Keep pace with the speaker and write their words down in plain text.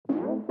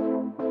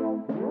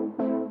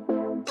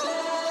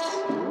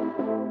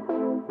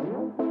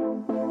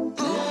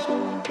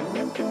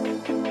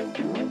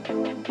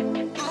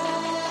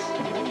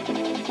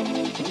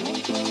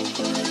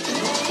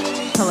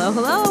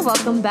Hello.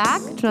 Welcome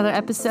back to another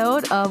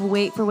episode of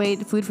Wait for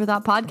Wait, Food for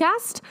Thought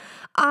podcast.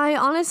 I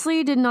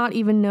honestly did not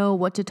even know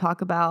what to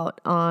talk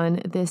about on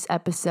this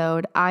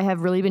episode. I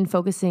have really been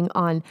focusing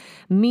on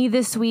me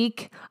this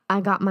week.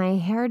 I got my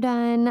hair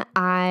done.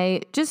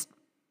 I just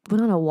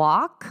went on a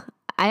walk.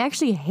 I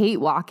actually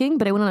hate walking,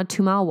 but I went on a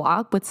 2-mile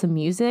walk with some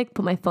music,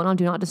 put my phone on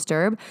Do Not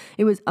Disturb.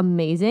 It was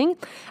amazing.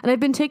 And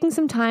I've been taking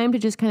some time to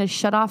just kind of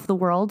shut off the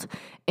world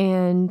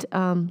and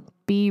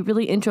be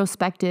really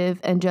introspective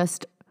and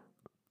just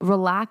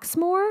relax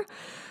more.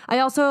 I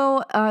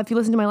also, if you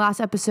listen to my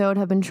last episode,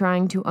 have been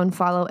trying to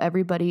unfollow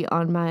everybody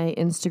on my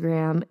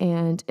Instagram,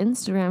 and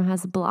Instagram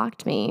has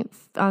blocked me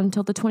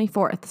until the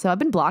 24th. So I've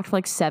been blocked for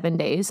like 7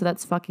 days. So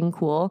that's fucking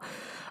cool.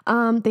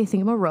 They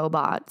think I'm a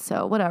robot,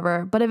 so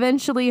whatever. But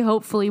eventually,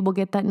 hopefully, we'll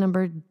get that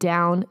number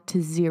down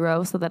to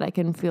 0 so that I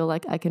can feel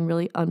like I can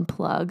really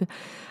unplug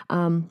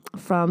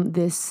from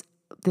this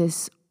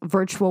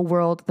virtual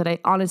world that I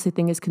honestly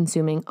think is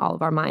consuming all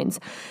of our minds.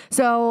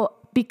 So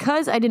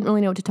because I didn't really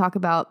know what to talk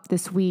about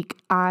this week,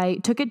 I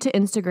took it to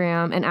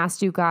Instagram and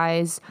asked you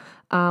guys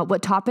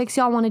what topics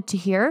y'all wanted to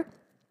hear.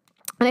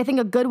 And I think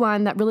a good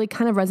one that really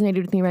kind of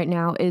resonated with me right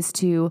now is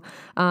to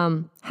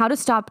how to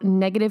stop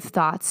negative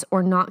thoughts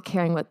or not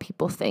caring what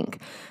people think.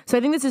 So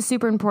I think this is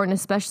super important,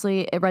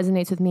 especially it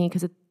resonates with me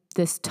because at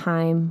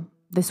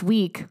this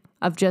week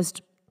of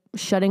just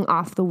shutting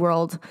off the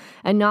world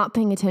and not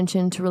paying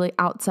attention to really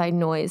outside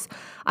noise.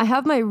 I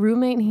have my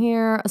roommate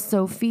here,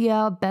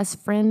 Sofia,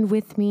 best friend,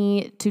 with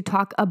me to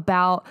talk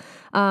about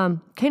kind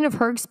of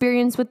her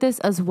experience with this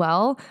as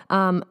well.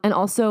 And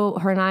also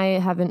her and I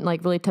haven't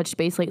like really touched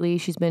base lately.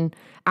 She's been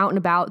out and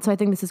about. So I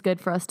think this is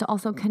good for us to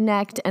also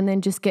connect and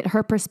then just get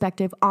her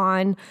perspective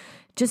on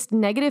just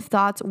negative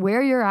thoughts,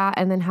 where you're at,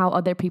 and then how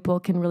other people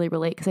can really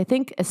relate. Because I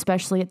think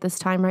especially at this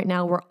time right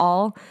now, we're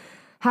all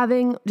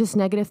having just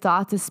negative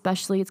thoughts,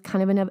 especially it's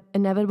kind of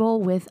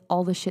inevitable with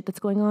all the shit that's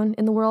going on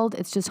in the world.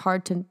 It's just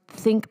hard to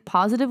think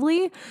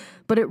positively,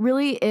 but it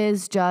really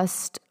is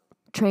just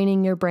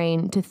training your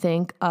brain to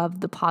think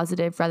of the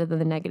positive rather than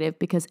the negative,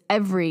 because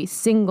every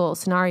single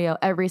scenario,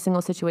 every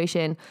single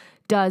situation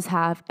does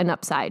have an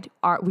upside.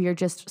 We are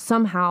just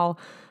somehow,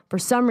 for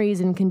some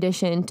reason,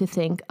 conditioned to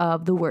think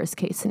of the worst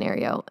case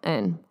scenario,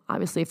 and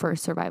obviously for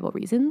survival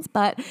reasons.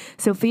 But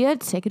Sophia,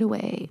 take it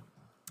away.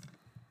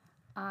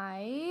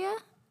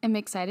 I'm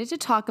excited to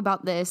talk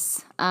about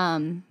this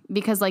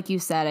because, like you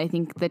said, I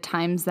think the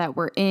times that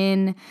we're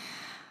in,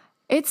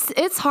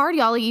 it's hard,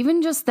 y'all. Like,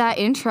 even just that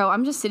intro,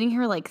 I'm just sitting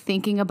here like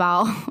thinking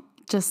about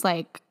just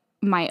like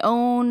my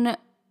own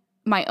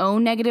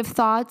negative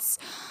thoughts,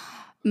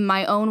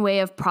 my own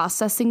way of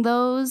processing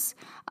those,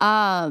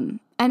 and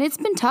it's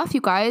been tough, you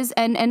guys.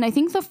 And I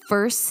think the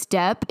first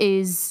step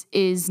is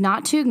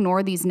not to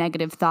ignore these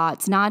negative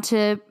thoughts, not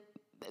to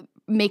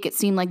make it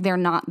seem like they're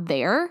not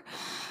there.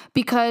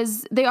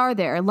 Because they are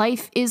there.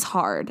 Life is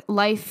hard.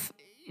 Life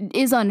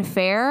is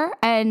unfair.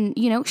 And,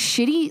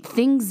 shitty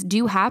things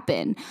do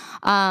happen.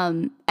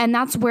 And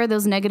that's where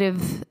those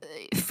negative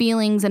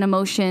feelings and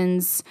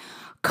emotions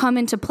come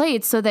into play.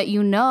 It's so that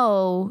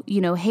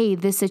hey,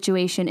 this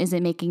situation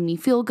isn't making me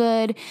feel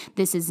good.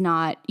 This is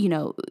not,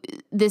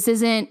 this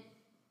isn't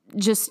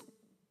just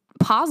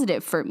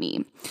positive for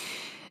me.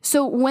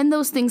 So when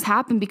those things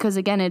happen, because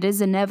again, it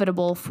is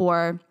inevitable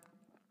for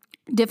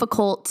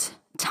difficult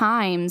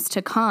times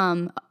to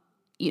come,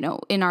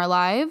 in our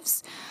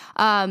lives,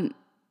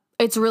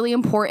 it's really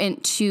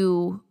important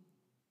to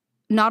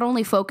not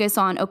only focus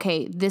on,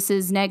 okay, this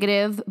is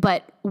negative,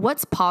 but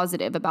what's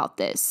positive about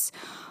this?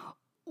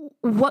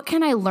 What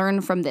can I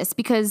learn from this?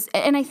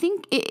 And I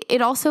think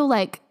it also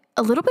like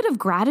a little bit of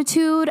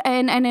gratitude,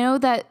 and I know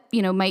that,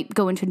 might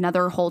go into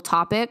another whole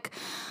topic,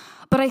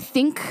 but I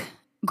think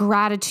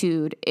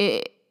gratitude,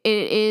 it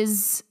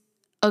is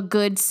a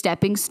good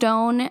stepping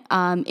stone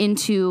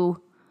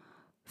into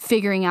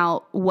figuring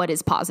out what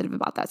is positive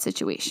about that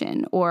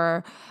situation,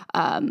 or,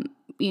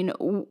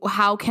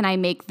 how can I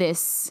make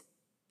this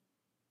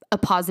a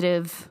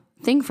positive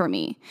thing for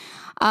me?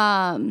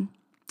 And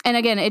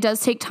again, it does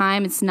take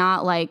time. It's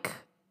not like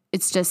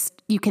it's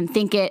just, you can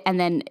think it and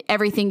then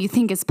everything you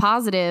think is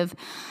positive.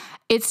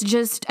 It's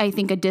just, I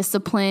think, a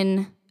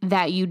discipline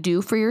that you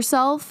do for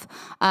yourself,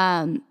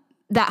 that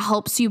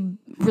helps you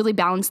really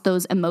balance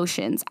those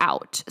emotions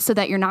out so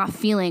that you're not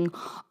feeling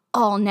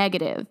all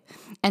negative.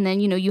 And then,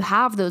 you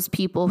have those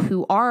people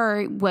who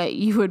are what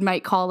you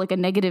might call like a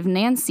negative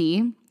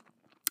Nancy.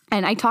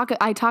 And I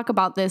talk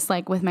about this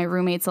like with my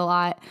roommates a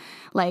lot.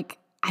 Like,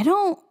 I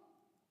don't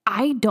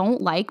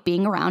like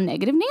being around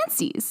negative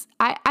Nancys.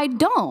 I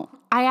don't.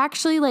 I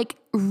actually like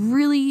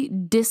really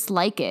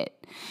dislike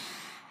it.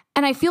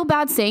 And I feel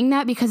bad saying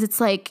that because it's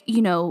like,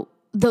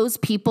 those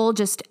people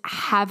just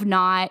have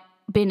not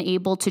been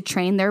able to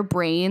train their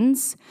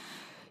brains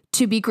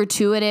to be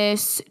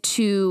gratuitous,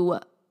 to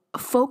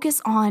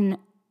focus on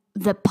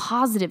the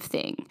positive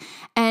thing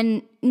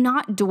and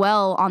not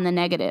dwell on the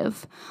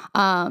negative.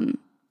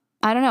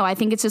 I don't know. I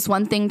think it's just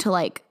one thing to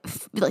like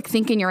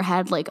think in your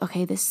head, like,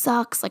 okay, this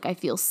sucks. Like, I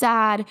feel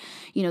sad.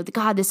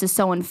 God, this is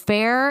so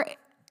unfair.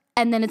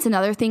 And then it's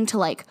another thing to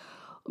like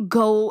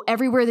go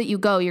everywhere that you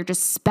go, you're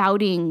just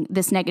spouting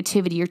this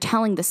negativity. You're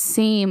telling the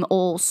same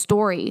old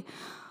story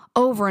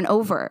over and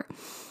over.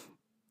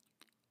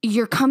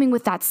 You're coming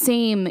with that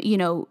same,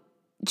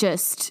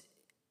 just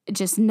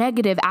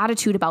negative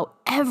attitude about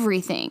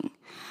everything.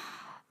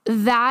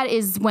 That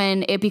is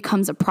when it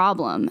becomes a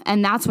problem.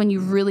 And that's when you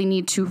really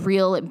need to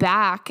reel it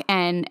back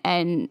and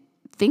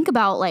think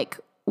about like,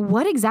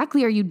 what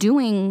exactly are you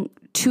doing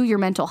to your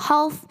mental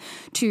health,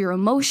 to your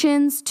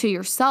emotions, to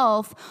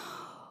yourself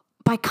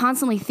by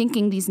constantly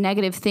thinking these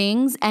negative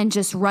things and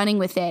just running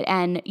with it.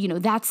 And,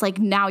 that's like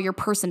now your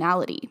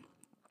personality,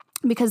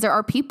 because there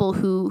are people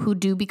who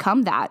do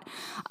become that.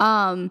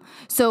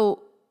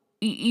 So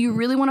you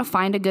really want to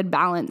find a good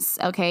balance,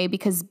 okay?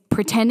 Because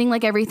pretending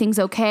like everything's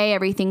okay,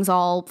 everything's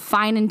all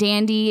fine and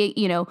dandy,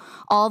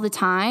 all the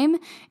time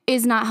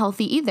is not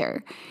healthy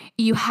either.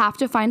 You have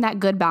to find that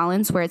good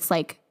balance where it's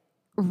like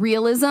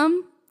realism,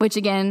 which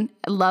again,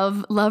 I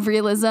love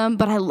realism,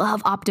 but I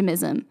love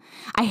optimism.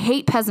 I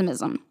hate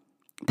pessimism.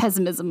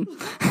 Pessimism.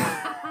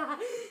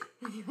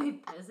 You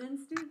hate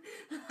peasants, dude?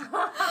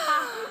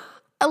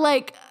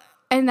 Like,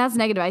 and that's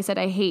negative. I said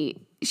I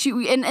hate.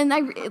 And I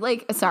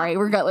like, sorry,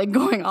 we're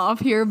going off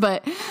here,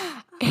 but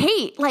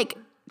hate, like,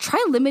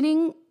 try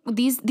limiting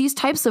these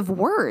types of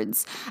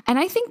words. And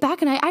I think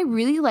back and I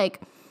really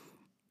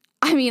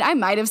I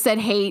might have said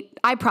hate.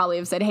 I probably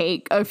have said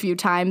hate a few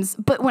times,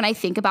 but when I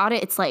think about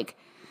it, it's like,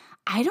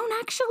 I don't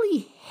actually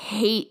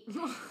hate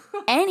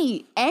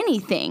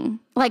anything.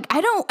 Like,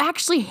 I don't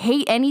actually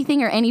hate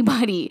anything or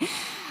anybody.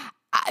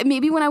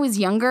 Maybe when I was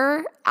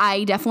younger,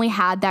 I definitely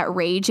had that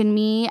rage in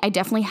me. I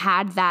definitely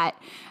had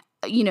that,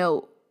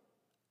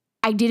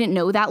 I didn't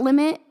know that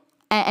limit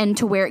and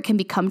to where it can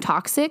become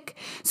toxic.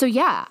 So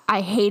yeah,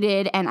 I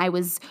hated and I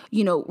was,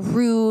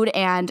 rude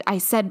and I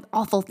said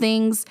awful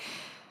things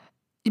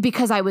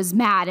because I was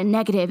mad and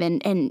negative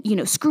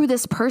and screw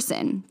this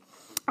person.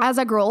 As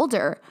I grow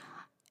older,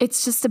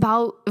 it's just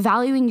about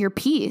valuing your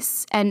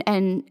peace and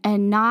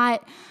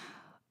not,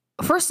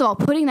 first of all,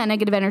 putting that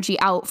negative energy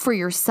out for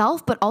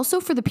yourself, but also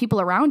for the people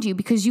around you,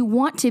 because you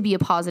want to be a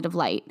positive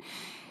light.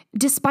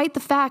 Despite the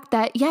fact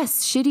that,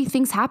 yes, shitty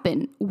things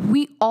happen.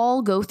 We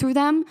all go through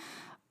them.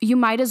 You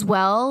might as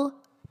well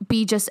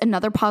be just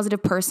another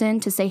positive person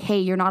to say, hey,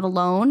 you're not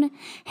alone.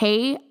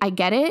 Hey, I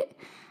get it.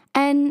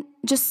 And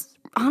just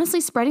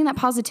honestly spreading that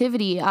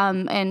positivity.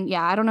 And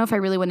yeah, I don't know if I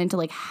really went into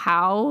like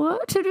how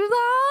to do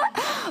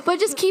that, but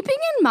just keeping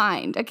in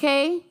mind,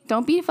 okay?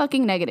 Don't be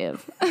fucking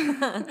negative.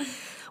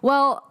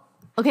 Well,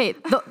 okay,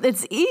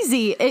 it's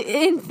easy.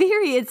 In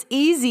theory, it's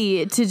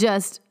easy to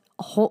just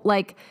hold,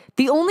 like,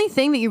 the only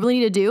thing that you really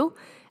need to do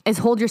is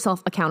hold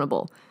yourself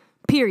accountable,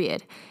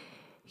 period.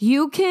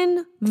 You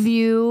can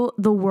view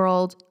the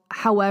world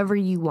however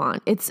you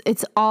want.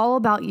 It's all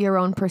about your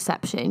own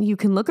perception. You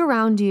can look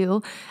around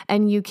you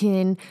and you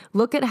can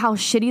look at how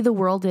shitty the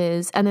world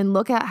is and then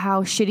look at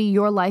how shitty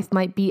your life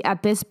might be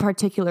at this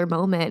particular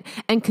moment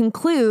and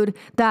conclude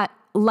that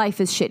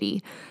life is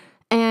shitty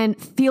and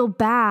feel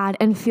bad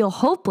and feel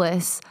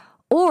hopeless.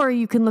 Or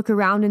you can look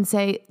around and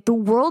say, the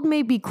world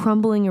may be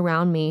crumbling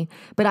around me,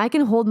 but I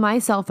can hold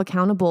myself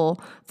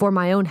accountable for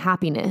my own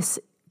happiness.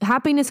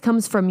 Happiness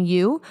comes from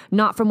you,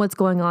 not from what's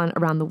going on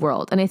around the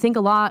world. And I think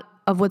a lot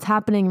of what's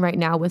happening right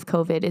now with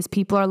COVID is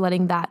people are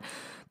letting that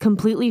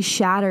completely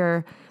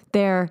shatter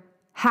their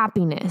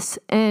happiness.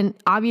 And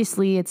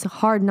obviously it's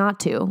hard not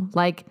to.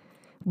 Like,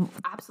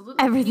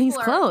 absolutely, everything's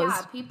closed.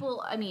 Yeah,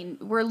 people, I mean,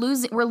 we're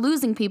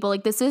losing people.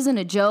 Like, this isn't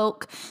a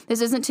joke. This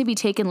isn't to be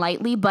taken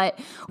lightly, but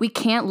we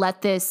can't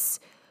let this,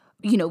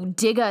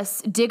 dig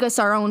us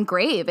our own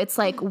grave. It's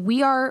like,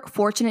 we are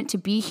fortunate to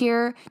be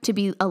here, to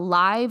be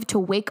alive, to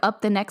wake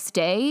up the next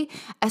day,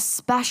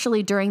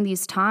 especially during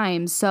these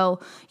times. So,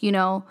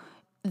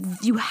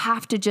 you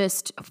have to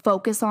just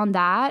focus on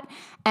that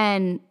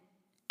and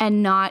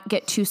not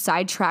get too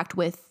sidetracked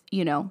with,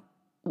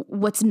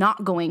 what's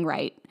not going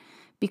right.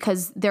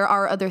 Because there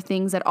are other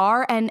things that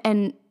are, and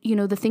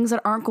the things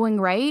that aren't going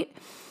right,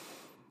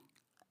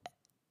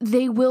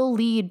 they will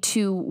lead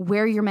to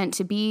where you're meant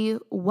to be,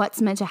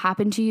 what's meant to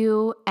happen to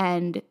you,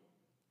 and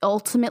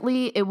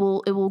ultimately it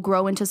will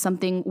grow into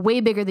something way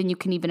bigger than you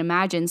can even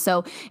imagine.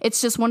 So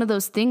it's just one of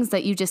those things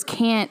that you just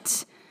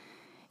can't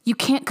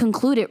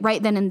conclude it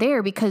right then and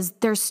there, because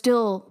there's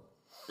still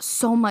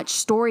so much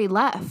story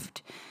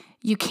left.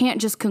 You can't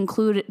just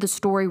conclude the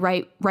story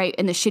right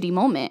in the shitty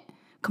moment.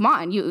 Come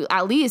on, you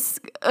at least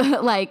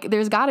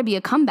there's got to be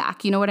a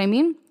comeback. You know what I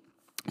mean?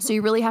 So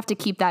you really have to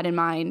keep that in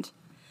mind.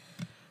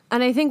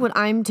 And I think what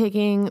I'm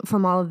taking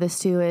from all of this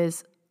too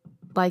is,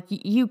 like,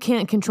 you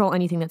can't control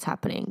anything that's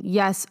happening.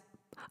 Yes,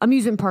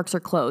 amusement parks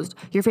are closed.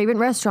 Your favorite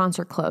restaurants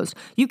are closed.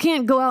 You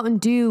can't go out and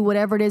do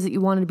whatever it is that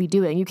you wanted to be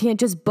doing. You can't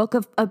just book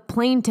a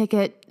plane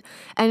ticket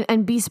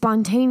and be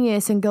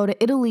spontaneous and go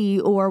to Italy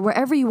or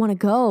wherever you want to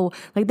go.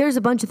 Like, there's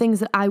a bunch of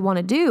things that I want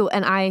to do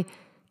and I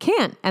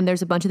can't. And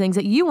there's a bunch of things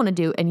that you want to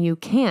do and you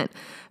can't.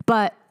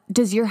 But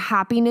does your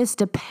happiness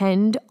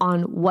depend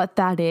on what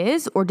that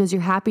is? Or does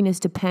your happiness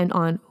depend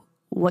on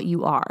what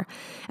you are.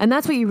 And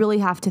that's what you really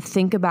have to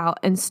think about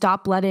and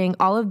stop letting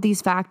all of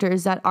these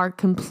factors that are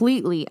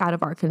completely out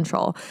of our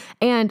control,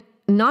 and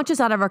not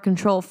just out of our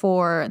control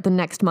for the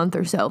next month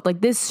or so. Like,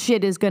 this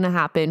shit is going to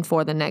happen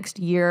for the next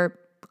year,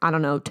 I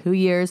don't know, 2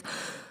 years,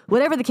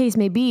 whatever the case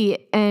may be.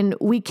 And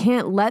we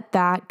can't let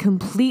that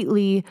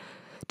completely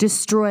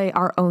destroy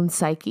our own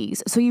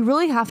psyches. So you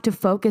really have to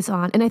focus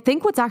on, and I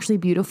think what's actually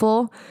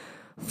beautiful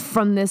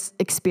from this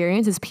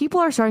experience is people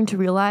are starting to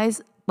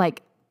realize,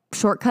 like,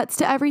 shortcuts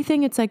to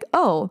everything. It's like,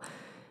 oh,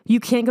 you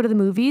can't go to the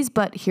movies,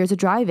 but here's a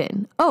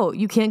drive-in. Oh,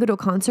 you can't go to a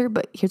concert,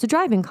 but here's a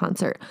drive-in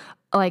concert.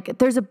 Like,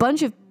 there's a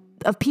bunch of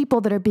people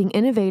that are being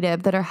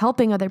innovative, that are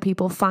helping other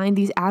people find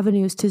these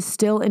avenues to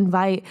still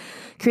invite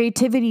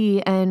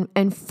creativity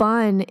and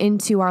fun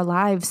into our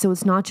lives. So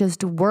it's not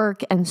just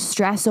work and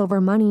stress over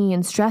money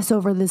and stress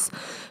over this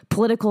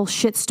political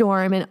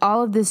shitstorm and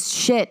all of this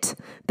shit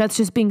that's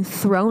just being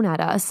thrown at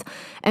us.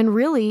 And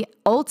really,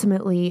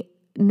 ultimately,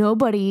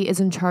 nobody is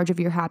in charge of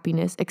your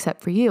happiness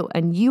except for you.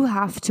 And you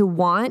have to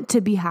want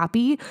to be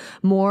happy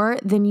more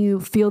than you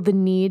feel the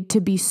need to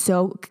be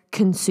so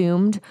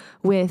consumed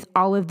with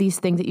all of these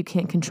things that you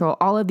can't control,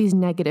 all of these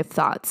negative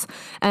thoughts.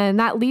 And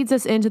that leads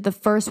us into the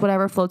first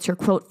whatever floats your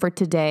quote for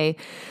today.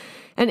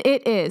 And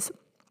it is,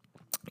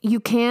 you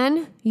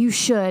can, you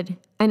should,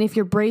 and if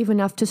you're brave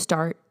enough to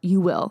start,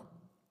 you will.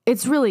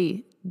 It's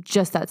really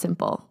just that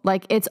simple.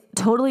 Like, it's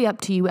totally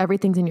up to you.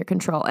 Everything's in your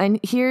control. And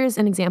here's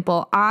an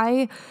example.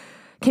 I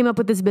came up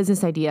with this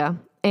business idea,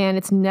 and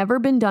it's never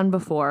been done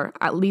before,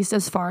 at least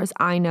as far as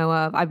I know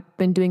of. I've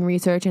been doing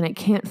research and I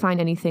can't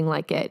find anything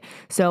like it.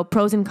 So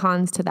pros and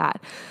cons to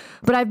that.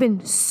 But I've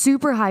been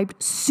super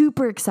hyped,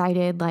 super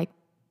excited, like,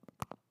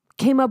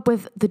 came up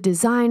with the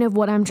design of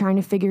what I'm trying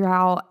to figure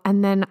out.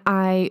 And then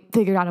I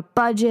figured out a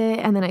budget,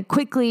 and then I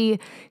quickly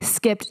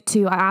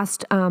I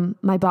asked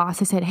my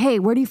boss, I said, hey,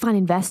 where do you find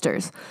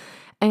investors?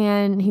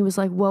 And he was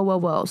like,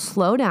 whoa,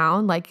 slow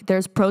down. Like,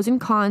 there's pros and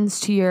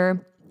cons to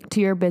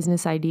your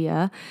business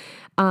idea.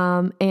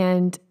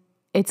 And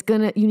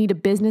you need a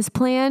business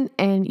plan,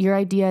 and your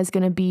idea it's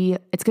going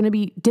to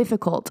be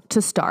difficult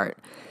to start.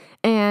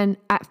 And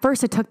at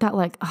first I took that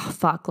like, oh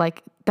fuck,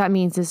 like that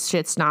means this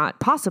shit's not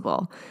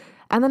possible.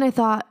 And then I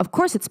thought, of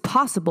course it's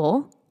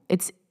possible.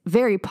 It's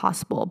very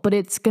possible, but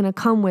it's going to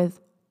come with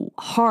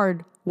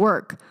hard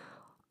work,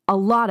 a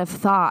lot of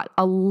thought,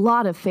 a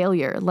lot of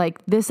failure.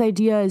 Like, this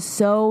idea is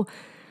so,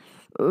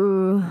 I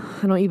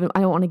don't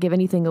want to give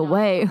anything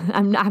away.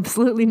 I'm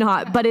absolutely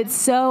not, but it's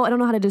so, I don't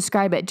know how to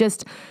describe it.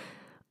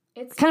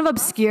 It's kind of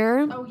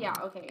obscure. Oh yeah.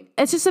 Okay.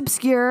 It's just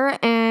obscure,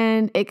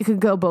 and it could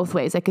go both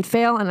ways. I could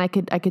fail and I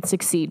could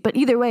succeed, but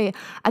either way,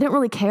 I don't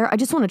really care. I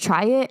just want to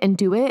try it and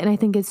do it. And I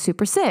think it's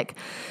super sick,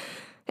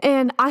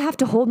 and I have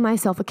to hold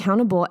myself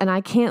accountable, and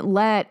I can't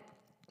let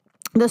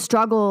the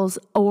struggles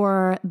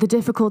or the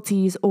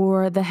difficulties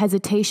or the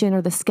hesitation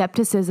or the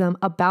skepticism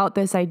about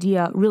this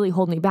idea really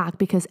hold me back,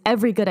 because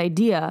every good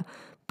idea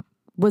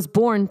was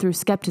born through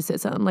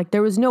skepticism. Like,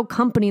 there was no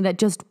company that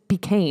just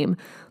became.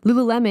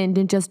 Lululemon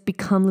didn't just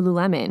become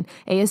Lululemon.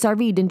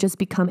 ASRV didn't just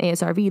become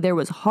ASRV. There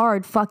was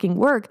hard fucking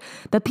work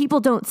that people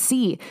don't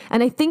see.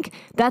 And I think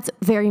that's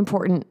very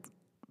important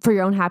for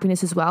your own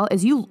happiness as well,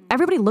 is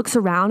everybody looks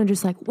around and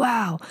just like,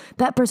 wow,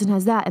 that person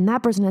has that, and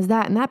that person has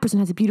that, and that person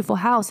has a beautiful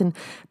house, and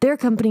their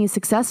company is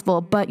successful,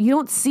 but you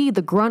don't see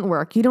the grunt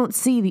work. You don't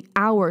see the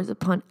hours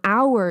upon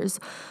hours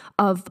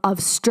of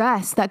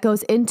stress that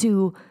goes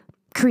into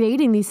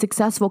creating these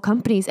successful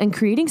companies and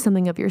creating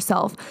something of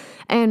yourself.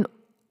 And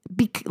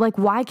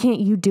why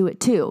can't you do it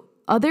too?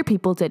 Other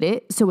people did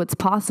it, so it's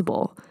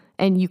possible,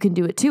 and you can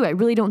do it too. I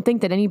really don't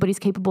think that anybody's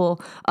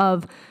capable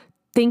of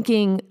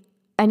thinking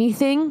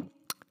anything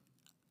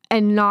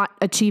and not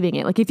achieving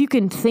it. Like, if you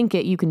can think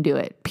it, you can do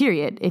it,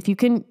 period. If you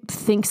can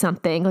think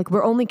something, like,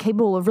 we're only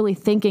capable of really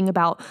thinking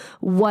about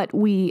what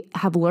we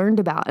have learned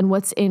about and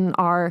what's in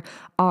our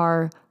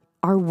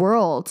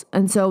world.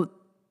 And so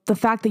the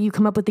fact that you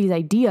come up with these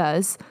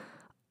ideas,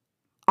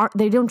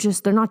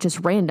 they're not just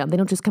random. They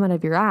don't just come out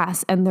of your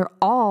ass, and they're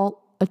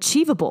all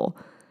achievable.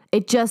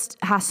 It just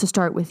has to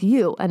start with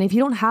you. And if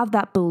you don't have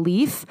that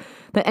belief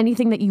that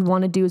anything that you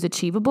want to do is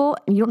achievable,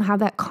 and you don't have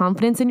that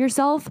confidence in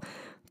yourself,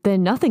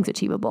 then nothing's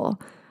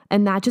achievable.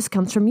 And that just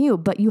comes from you.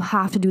 But you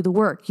have to do the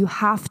work. You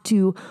have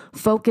to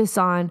focus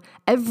on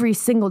every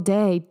single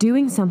day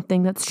doing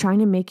something that's trying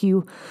to make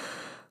you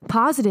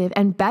positive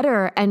and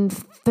better and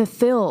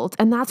fulfilled.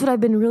 And that's what I've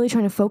been really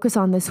trying to focus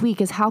on this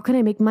week, is how can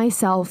I make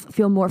myself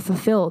feel more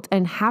fulfilled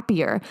and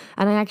happier?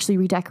 And I actually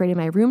redecorated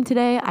my room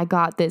today. I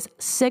got this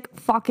sick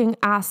fucking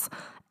ass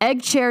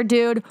egg chair,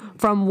 dude,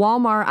 from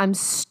Walmart. I'm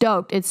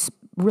stoked. It's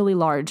really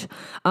large.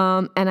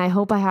 And I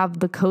hope I have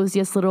the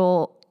coziest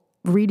little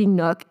reading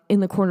nook in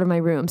the corner of my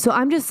room. So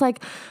I'm just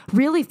like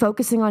really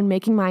focusing on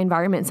making my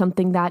environment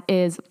something that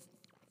is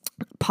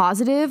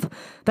positive,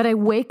 that I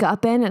wake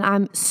up in, and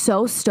I'm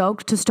so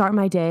stoked to start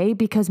my day,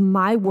 because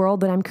my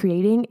world that I'm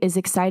creating is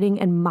exciting,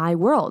 and my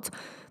world.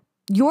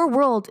 your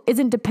world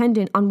isn't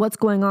dependent on what's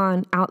going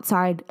on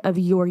outside of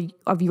your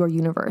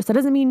universe. That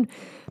doesn't mean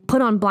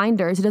put on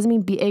blinders. It doesn't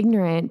mean be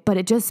ignorant, but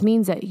it just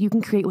means that you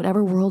can create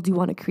whatever world you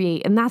want to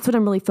create. And that's what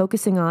I'm really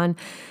focusing on.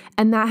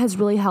 And that has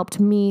really helped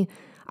me.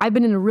 I've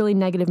been in a really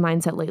negative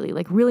mindset lately,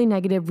 like really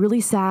negative,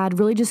 really sad,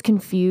 really just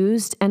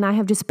confused. And I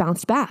have just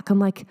bounced back. I'm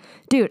like,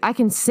 dude, I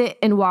can sit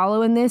and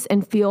wallow in this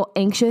and feel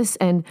anxious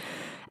and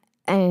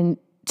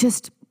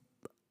just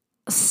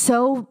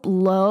so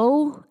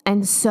low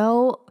and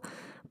so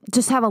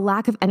just have a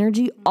lack of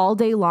energy all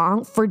day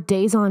long for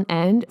days on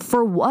end.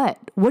 For what?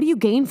 What do you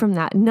gain from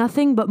that?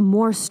 Nothing but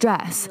more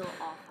stress.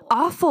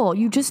 Awful.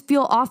 You just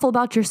feel awful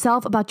about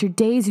yourself, about your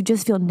days. You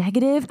just feel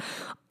negative.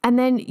 And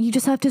then you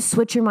just have to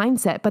switch your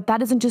mindset. But that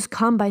doesn't just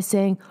come by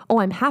saying, oh,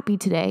 I'm happy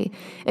today.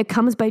 It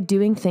comes by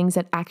doing things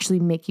that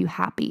actually make you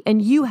happy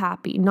and you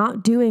happy,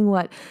 not doing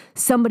what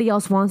somebody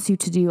else wants you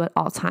to do at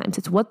all times.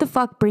 It's what the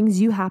fuck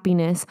brings you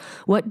happiness?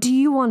 What do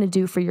you want to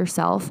do for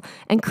yourself?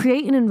 And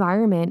create an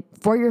environment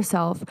for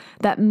yourself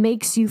that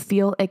makes you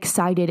feel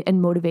excited and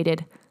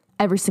motivated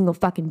every single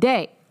fucking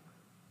day.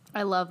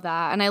 I love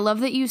that. And I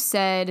love that you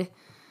said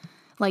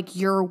like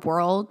your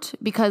world,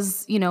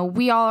 because, you know,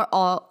 we are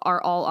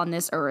all on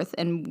this earth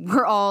and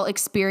we're all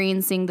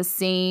experiencing the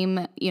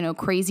same, you know,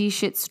 crazy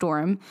shit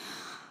storm.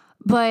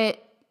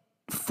 But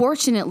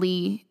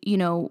fortunately, you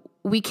know,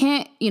 we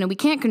can't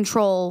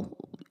control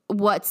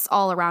what's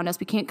all around us.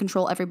 We can't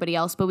control everybody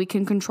else, but we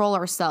can control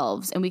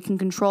ourselves and we can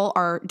control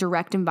our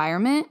direct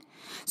environment.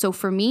 So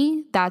for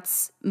me,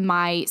 that's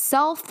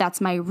myself, that's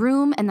my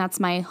room, and that's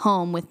my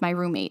home with my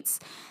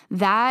roommates.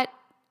 That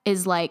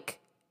is like,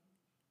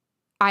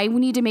 I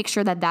need to make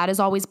sure that that is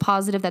always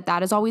positive,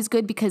 that is always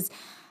good, because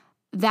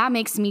that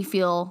makes me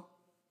feel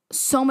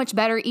so much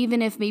better,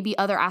 even if maybe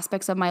other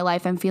aspects of my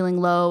life I'm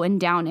feeling low and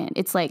down in.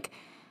 It's like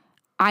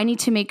I need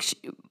to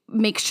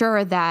make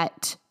sure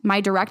that my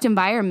direct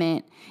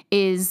environment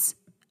is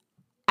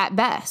at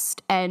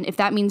best. And if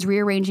that means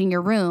rearranging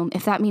your room,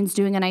 if that means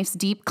doing a nice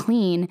deep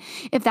clean,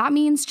 if that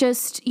means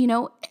just, you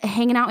know,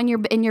 hanging out in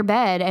your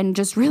bed and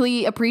just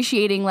really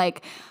appreciating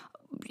like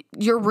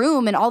your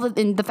room and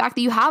and the fact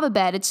that you have a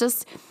bed. It's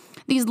just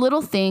these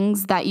little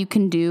things that you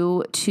can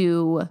do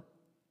to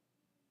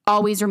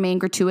always remain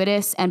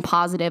gratuitous and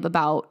positive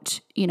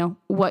about, you know,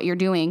 what you're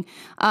doing.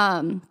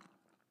 And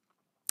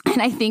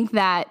I think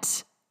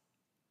that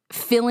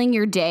filling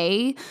your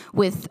day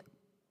with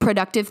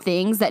productive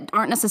things that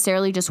aren't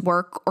necessarily just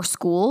work or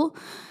school,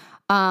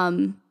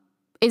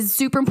 is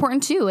super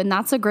important too. And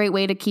that's a great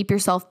way to keep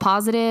yourself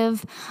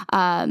positive,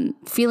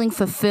 feeling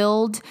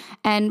fulfilled.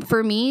 And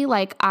for me,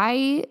 like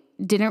I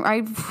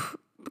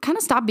kind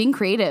of stopped being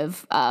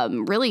creative,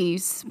 really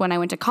when I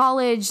went to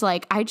college.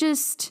 Like I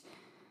just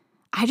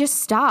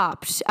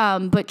stopped.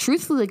 But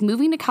truthfully, like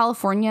moving to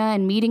California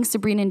and meeting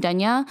Sabrina and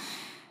Dunya,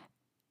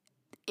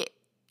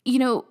 you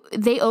know,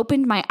 they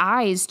opened my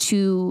eyes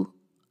to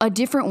a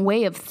different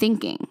way of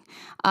thinking.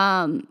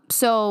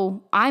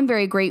 So I'm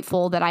very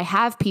grateful that I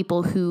have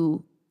people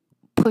who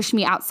push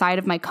me outside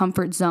of my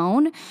comfort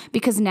zone,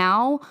 because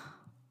now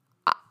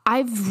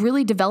I've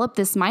really developed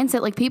this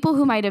mindset. Like people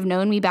who might have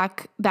known me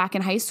back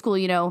in high school,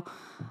 you know,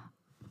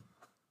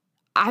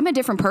 I'm a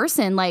different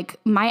person. Like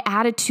my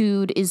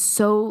attitude is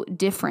so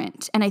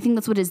different. And I think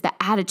that's what it is. The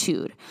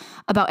attitude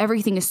about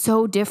everything is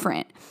so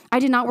different. I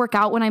did not work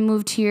out when I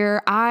moved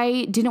here.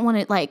 I didn't want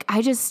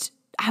to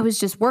I was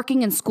just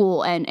working in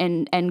school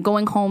and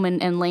going home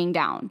and laying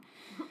down.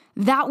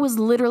 That was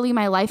literally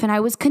my life. And I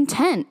was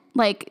content.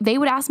 Like they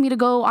would ask me to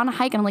go on a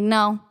hike and I'm like,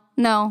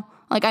 no,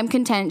 like I'm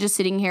content just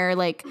sitting here.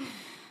 Like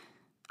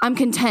I'm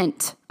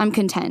content.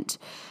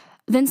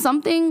 Then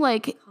something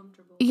like,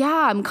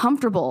 yeah, I'm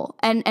comfortable.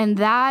 And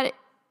that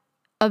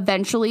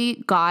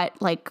eventually got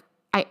like,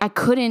 I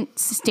couldn't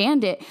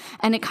stand it.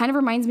 And it kind of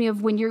reminds me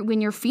of when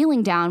you're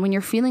feeling down, when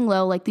you're feeling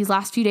low, like these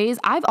last few days,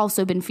 I've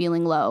also been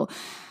feeling low.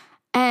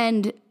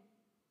 And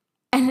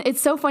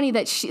it's so funny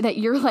that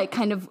you're like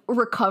kind of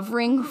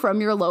recovering from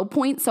your low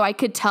point. So I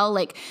could tell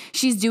like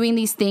she's doing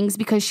these things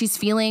because she's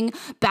feeling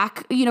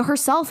back, you know,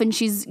 herself, and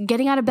she's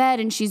getting out of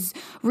bed and she's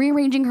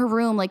rearranging her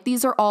room. Like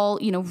these are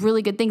all, you know,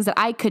 really good things that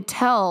I could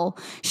tell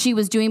she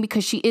was doing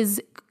because she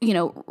is, you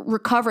know,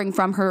 recovering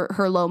from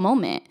her low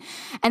moment.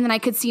 And then I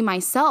could see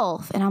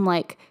myself and I'm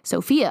like,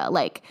 Sophia,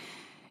 like,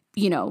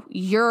 you know,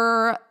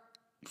 you're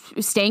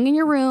staying in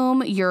your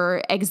room,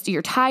 you're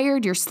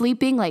tired, you're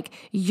sleeping, like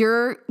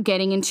you're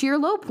getting into your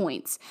low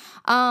points.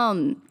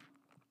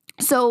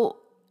 So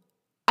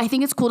I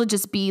think it's cool to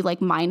just be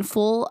like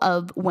mindful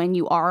of when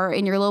you are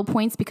in your low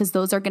points, because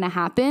those are going to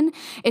happen.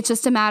 It's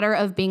just a matter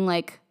of being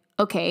like,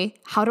 okay,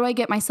 how do I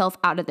get myself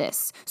out of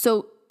this?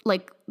 So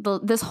like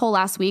this whole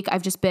last week,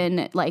 I've just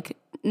been like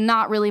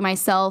not really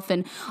myself.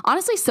 And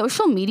honestly,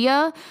 social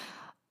media,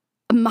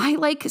 my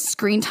like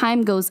screen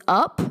time goes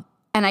up.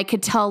 And I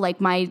could tell like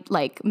my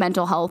like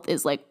mental health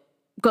is like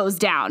goes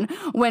down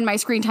when my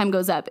screen time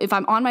goes up. If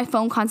I'm on my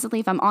phone constantly,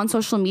 if I'm on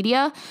social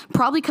media,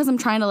 probably because I'm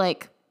trying to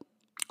like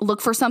look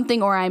for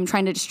something, or I'm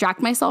trying to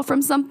distract myself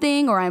from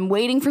something, or I'm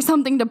waiting for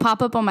something to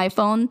pop up on my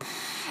phone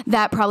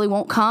that probably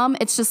won't come.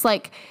 It's just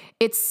like,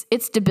 it's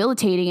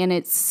debilitating and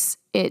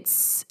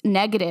it's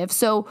negative.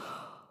 So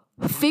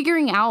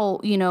figuring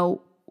out,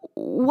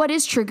 what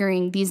is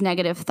triggering these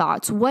negative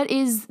thoughts? What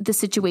is the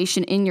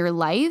situation in your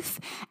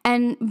life?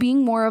 And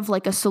being more of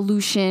like a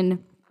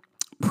solution,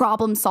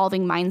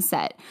 problem-solving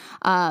mindset,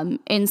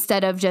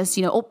 instead of just,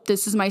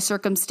 this is my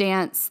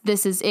circumstance,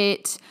 this is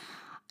it.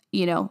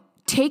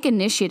 Take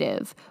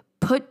initiative,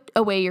 put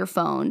away your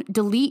phone,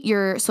 delete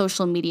your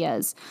social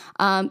medias,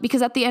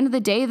 because at the end of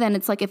the day, then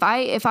it's like if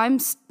I'm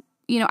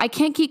I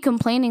can't keep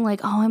complaining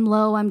like, oh, I'm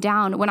low, I'm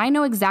down, when I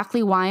know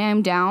exactly why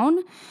I'm down,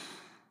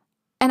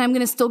 and I'm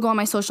gonna still go on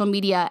my social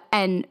media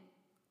and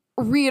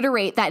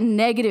reiterate that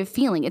negative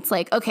feeling. It's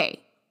like, okay,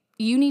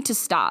 you need to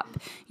stop.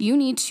 You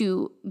need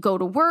to go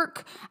to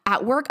work.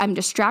 At work, I'm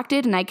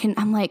distracted, and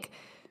I'm like,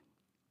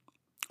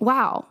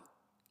 wow,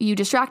 you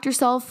distract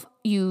yourself.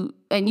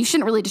 And you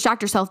shouldn't really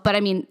distract yourself, but I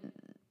mean,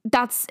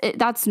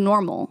 that's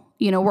normal.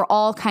 We're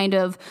all kind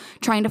of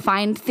trying to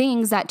find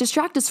things that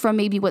distract us from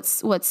maybe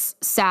what's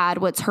sad,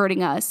 what's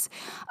hurting us.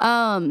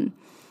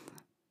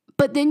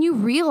 But then you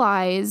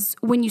realize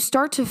when you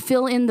start to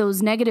fill in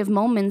those negative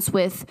moments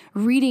with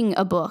reading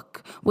a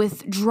book,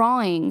 with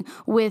drawing,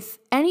 with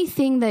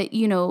anything that,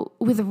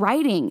 with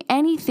writing,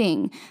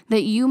 anything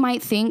that you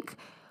might think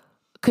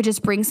could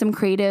just bring some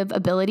creative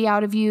ability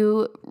out of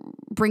you,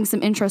 bring some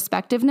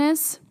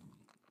introspectiveness,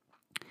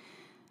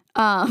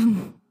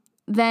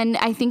 then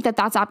I think that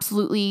that's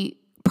absolutely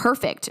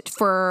perfect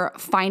for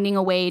finding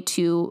a way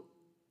to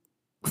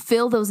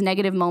fill those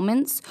negative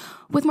moments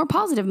with more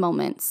positive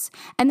moments.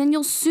 And then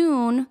you'll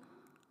soon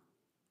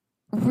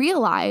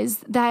realize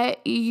that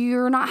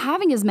you're not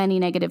having as many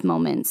negative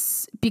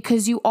moments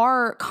because you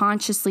are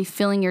consciously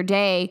filling your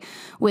day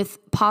with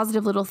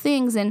positive little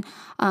things. And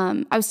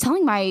I was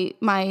telling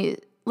my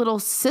little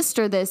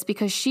sister this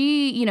because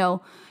she,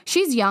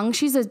 she's young.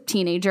 She's a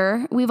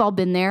teenager. We've all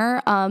been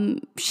there.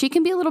 She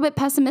can be a little bit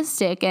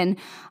pessimistic, and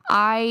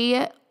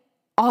I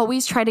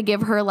always try to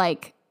give her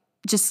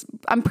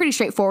I'm pretty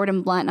straightforward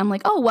and blunt. I'm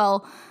like,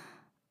 well,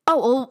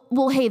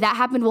 hey, that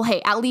happened. Well,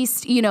 hey, at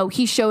least,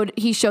 he showed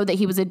that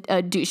he was a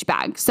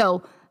douchebag.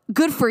 So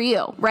good for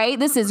you, right?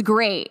 This is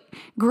great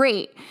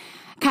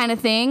kind of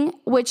thing,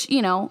 which,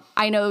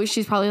 I know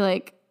she's probably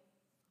like,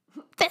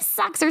 this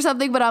sucks or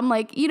something, but I'm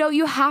like,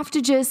 you have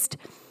to just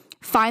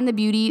find the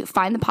beauty,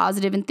 find the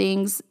positive in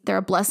things. There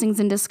are blessings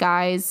in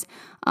disguise.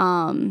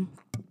 I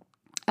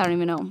don't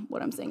even know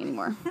what I'm saying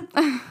anymore.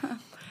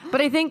 But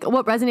I think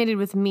what resonated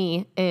with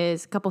me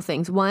is a couple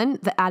things. One,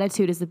 the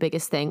attitude is the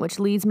biggest thing, which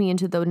leads me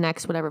into the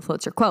next whatever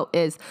floats your quote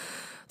is,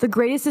 the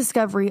greatest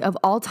discovery of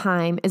all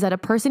time is that a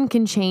person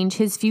can change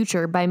his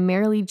future by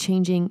merely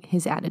changing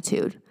his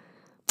attitude.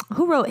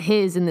 Who wrote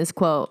his in this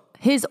quote?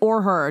 His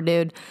or her,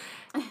 dude.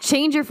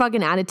 Change your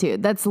fucking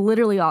attitude. That's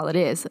literally all it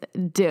is,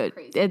 dude.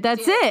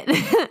 That's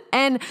it.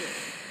 And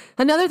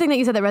another thing that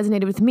you said that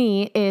resonated with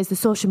me is the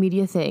social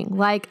media thing.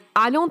 Like,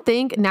 I don't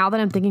think, now that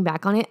I'm thinking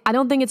back on it, I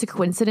don't think it's a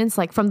coincidence.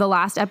 Like, from the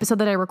last episode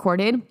that I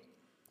recorded,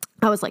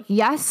 I was like,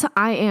 yes,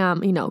 I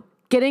am,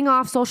 getting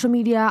off social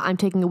media. I'm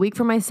taking a week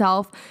for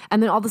myself.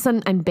 And then all of a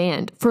sudden I'm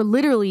banned for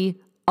literally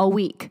a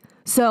week.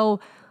 So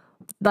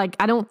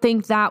I don't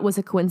think that was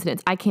a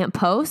coincidence. I can't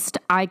post.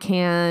 I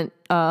can't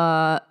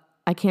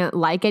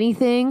like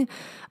anything.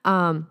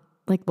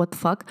 What the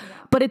fuck? Yeah.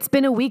 But it's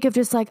been a week of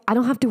just I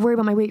don't have to worry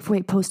about my Wait for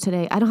Wait post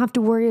today. I don't have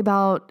to worry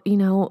about,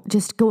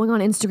 just going on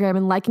Instagram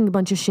and liking a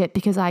bunch of shit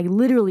because I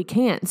literally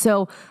can't.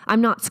 So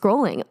I'm not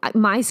scrolling.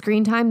 My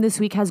screen time this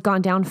week has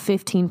gone down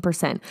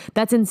 15%.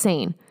 That's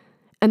insane.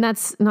 And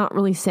that's not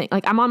really saying,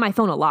 I'm on my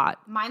phone a lot.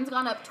 Mine's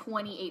gone up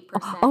 28%.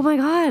 Oh my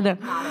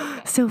God. Not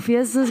okay.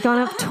 Sophia's has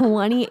gone up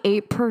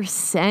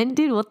 28%.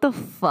 Dude, what the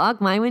fuck?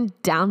 Mine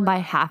went down by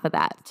half of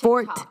that.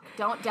 TikTok.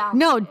 Don't download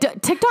No,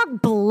 it.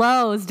 TikTok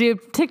blows,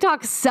 dude.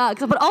 TikTok sucks.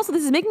 But also,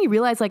 this is making me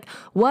realize,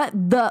 what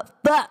the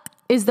fuck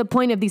is the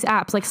point of these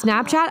apps?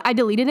 Snapchat, I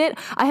deleted it.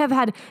 I have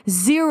had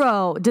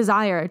zero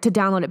desire to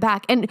download it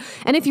back. And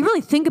if you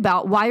really think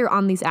about why you're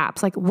on these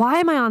apps, why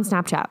am I on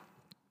Snapchat?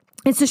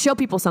 It's to show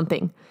people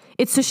something.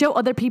 It's to show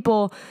other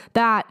people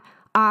that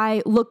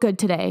I look good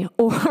today,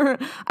 or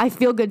I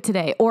feel good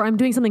today, or I'm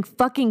doing something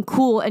fucking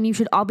cool and you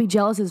should all be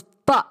jealous as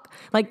fuck.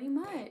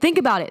 Think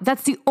about it.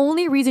 That's the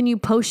only reason you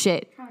post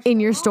shit in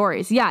your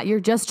stories. Yeah, you're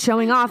just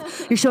showing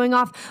off. You're showing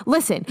off.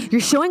 Listen, you're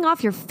showing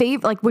off your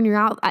favorite, when you're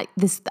out at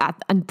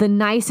the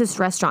nicest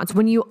restaurants,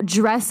 when you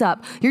dress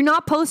up. You're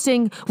not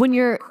posting when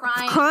you're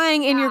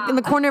crying in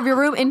the corner of your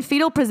room in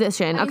fetal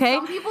position, okay?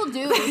 Some people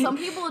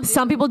do.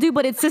 Some people do,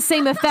 but it's the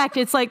same effect.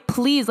 It's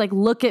please,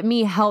 look at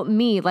me, help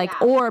me,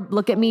 or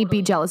look at me,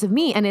 be jealous of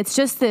me. And it's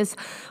just this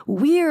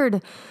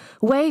weird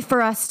way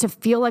for us to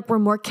feel like we're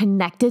more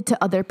connected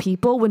to other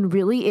people when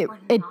really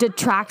it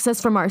detracts us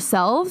from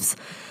ourselves.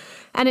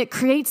 And it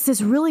creates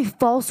this really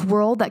false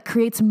world that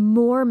creates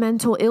more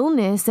mental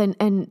illness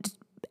and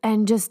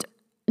just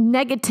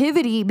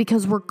negativity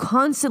because we're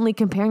constantly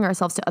comparing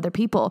ourselves to other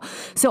people.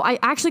 So I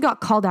actually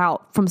got called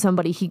out from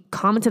somebody. He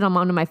commented on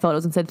one of my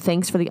photos and said,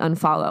 thanks for the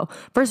unfollow.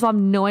 First of all, I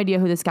have no idea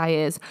who this guy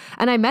is.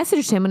 And I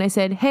messaged him and I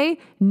said, hey,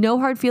 no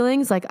hard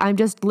feelings. Like, I'm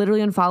just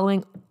literally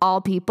unfollowing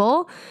all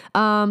people,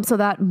 so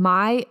that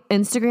my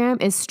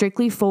Instagram is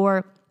strictly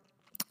for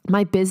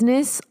my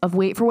business of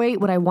Wait for Wait,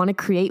 what I want to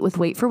create with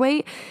Wait for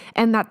Wait,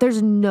 and that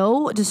there's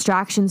no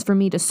distractions for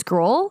me to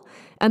scroll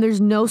and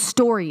there's no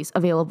stories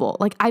available.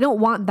 Like, I don't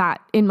want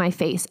that in my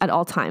face at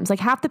all times. Like,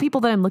 half the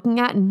people that I'm looking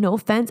at, no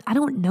offense, I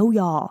don't know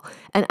y'all.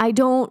 And I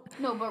don't...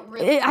 No, but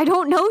really... I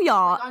don't know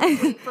y'all. Like,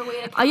 on Wait for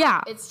Wait account,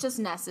 yeah. It's just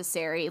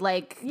necessary.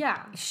 Like,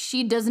 yeah.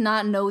 She does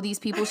not know these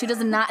people. She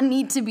does not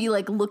need to be,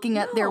 like, looking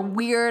at their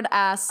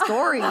weird-ass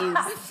stories.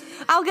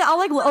 I'll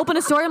like open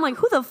a story. I'm like,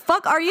 who the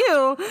fuck are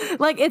you?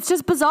 Like, it's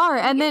just bizarre.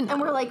 And then... And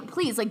we're like,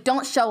 please, like,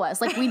 don't show us.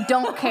 Like, we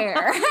don't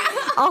care.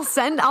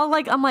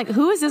 I'm like,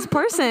 who is this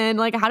person?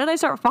 Like, how did I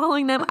start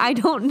following them? I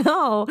don't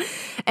know.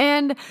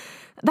 And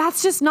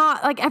that's just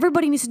not, like,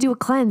 everybody needs to do a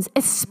cleanse,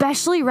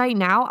 especially right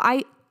now.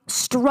 I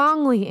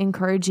strongly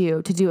encourage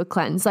you to do a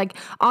cleanse. Like,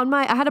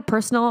 I had a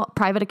personal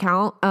private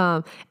account,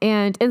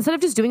 and instead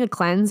of just doing a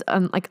cleanse,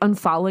 like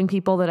unfollowing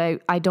people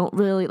that I don't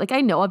really, like, I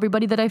know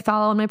everybody that I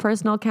follow on my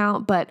personal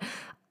account, but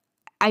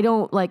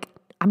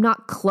I'm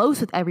not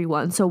close with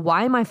everyone. So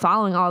why am I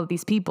following all of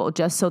these people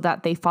just so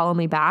that they follow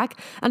me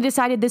back? And I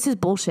decided this is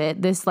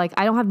bullshit. This, like,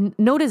 I don't have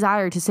no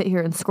desire to sit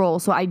here and scroll.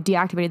 So I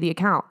deactivated the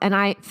account and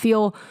I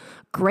feel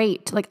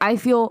great. Like, I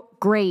feel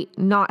great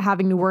not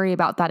having to worry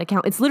about that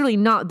account. It's literally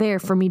not there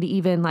for me to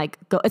even, like,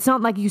 go. It's not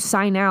like you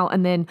sign out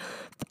and then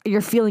you're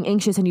feeling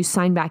anxious and you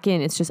sign back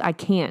in. It's just, I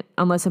can't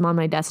unless I'm on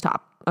my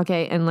desktop.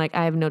 Okay. And, like,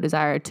 I have no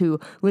desire to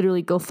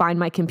literally go find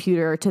my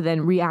computer to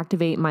then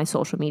reactivate my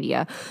social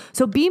media.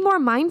 So be more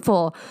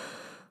mindful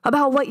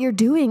about what you're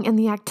doing and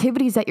the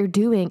activities that you're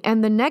doing.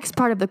 And the next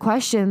part of the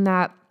question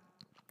that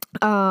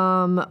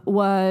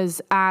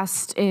was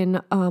asked in,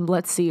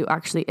 let's see,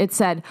 actually, it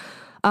said,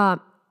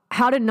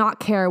 how to not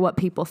care what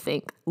people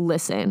think.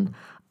 Listen,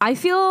 I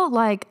feel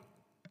like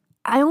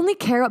I only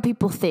care what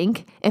people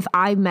think if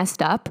I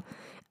messed up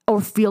or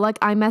feel like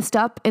I messed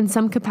up in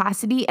some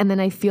capacity, and then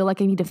I feel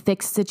like I need to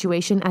fix the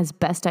situation as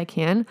best I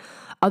can.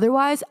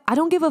 Otherwise, I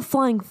don't give a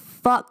flying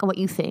fuck what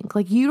you think.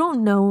 Like, you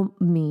don't know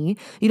me.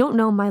 You don't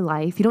know my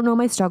life. You don't know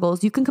my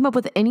struggles. You can come up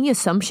with any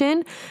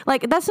assumption.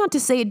 Like, that's not to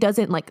say it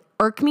doesn't, like,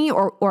 irk me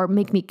or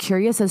make me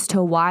curious as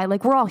to why.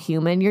 Like, we're all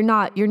human. You're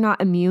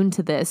not immune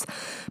to this.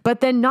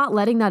 But then not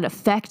letting that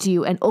affect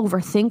you and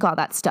overthink all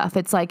that stuff.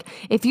 It's like,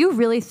 if you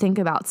really think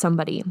about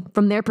somebody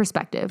from their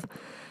perspective,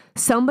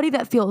 somebody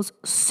that feels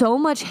so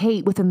much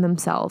hate within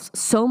themselves,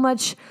 so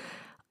much,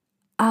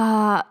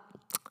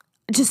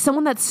 just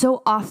someone that's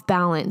so off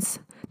balance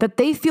that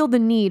they feel the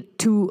need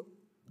to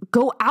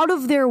go out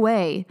of their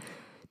way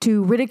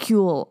to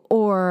ridicule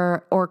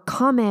or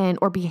comment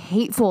or be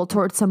hateful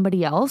towards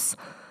somebody else.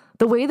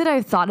 The way that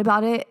I've thought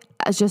about it,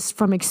 as just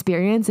from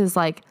experience, is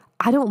like,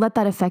 I don't let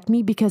that affect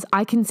me because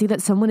I can see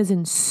that someone is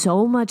in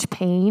so much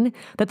pain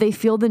that they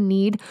feel the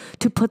need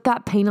to put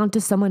that pain onto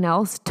someone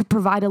else to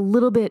provide a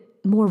little bit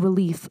more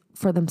relief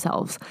for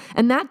themselves.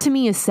 And that to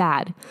me is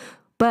sad,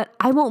 but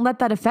I won't let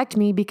that affect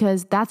me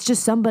because that's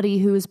just somebody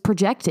who is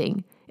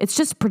projecting. It's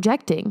just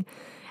projecting.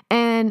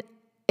 And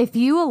if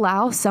you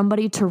allow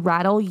somebody to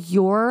rattle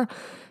your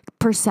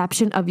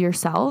perception of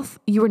yourself,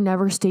 you were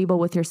never stable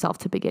with yourself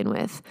to begin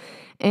with.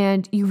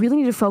 And you really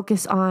need to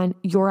focus on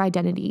your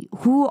identity.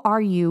 Who are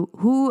you?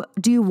 Who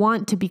do you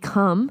want to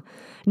become?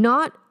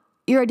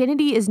 Your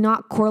identity is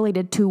not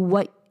correlated to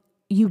what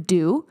you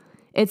do.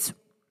 It's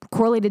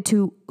correlated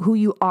to who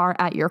you are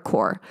at your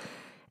core.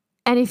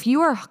 And if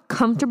you are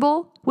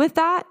comfortable with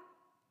that,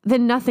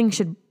 then nothing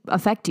should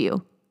affect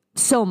you.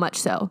 So much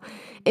so.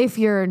 If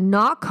you're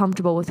not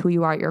comfortable with who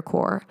you are at your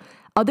core,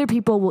 other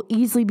people will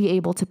easily be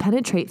able to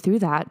penetrate through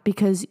that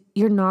because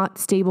you're not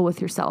stable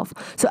with yourself.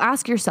 So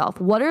ask yourself,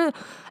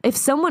 if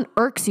someone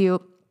irks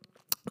you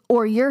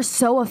or you're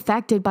so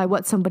affected by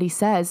what somebody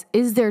says,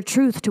 is there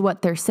truth to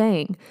what they're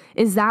saying?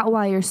 Is that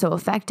why you're so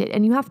affected?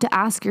 And you have to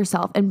ask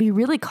yourself and be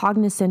really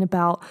cognizant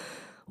about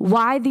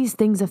why these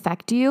things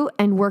affect you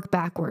and work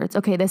backwards.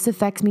 Okay, this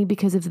affects me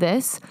because of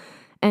this,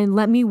 and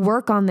let me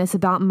work on this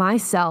about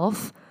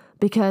myself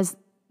because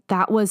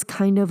that was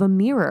kind of a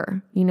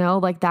mirror,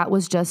 like that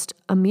was just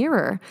a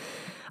mirror.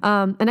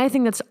 And I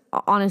think that's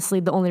honestly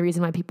the only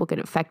reason why people get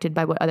affected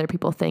by what other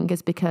people think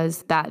is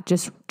because that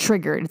just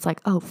triggered. It's like,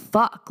 oh,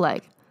 fuck,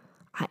 like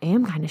I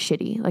am kind of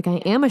shitty. Like I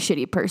am a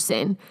shitty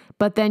person,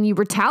 but then you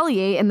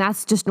retaliate and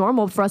that's just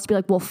normal for us to be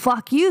like, well,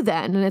 fuck you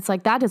then. And it's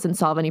like, that doesn't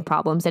solve any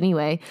problems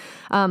anyway.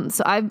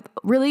 So I've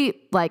really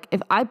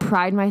if I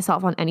pride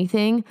myself on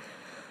anything,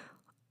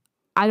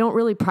 I don't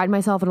really pride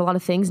myself in a lot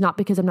of things, not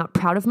because I'm not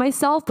proud of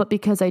myself, but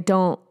because I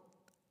don't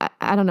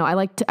know. I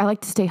like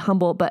to stay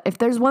humble, but if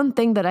there's one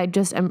thing that I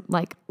just am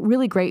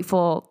really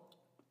grateful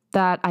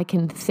that I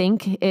can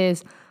think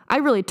is I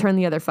really turn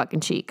the other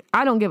fucking cheek.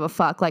 I don't give a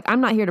fuck. I'm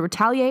not here to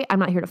retaliate. I'm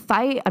not here to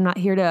fight. I'm not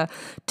here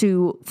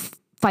to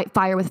fight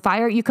fire with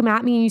fire. You come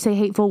at me and you say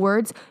hateful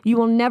words, you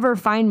will never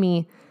find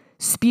me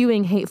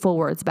spewing hateful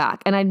words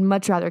back. And I'd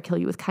much rather kill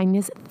you with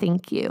kindness.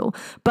 Thank you.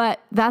 But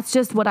that's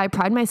just what I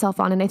pride myself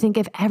on. And I think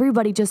if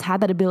everybody just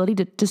had that ability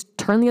to just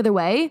turn the other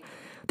way,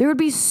 there would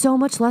be so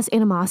much less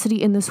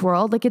animosity in this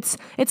world. Like it's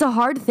a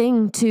hard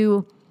thing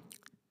to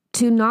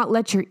not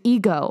let your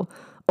ego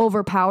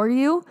overpower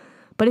you.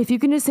 But if you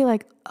can just say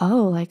like,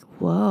 oh, like,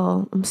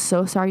 whoa, I'm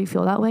so sorry you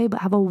feel that way,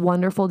 but have a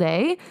wonderful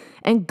day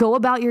and go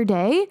about your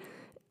day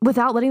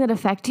without letting that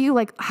affect you,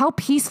 like how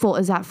peaceful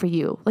is that for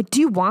you? Like,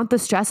 do you want the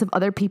stress of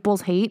other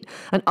people's hate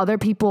and other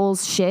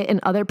people's shit and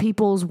other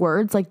people's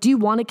words? Like, do you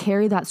want to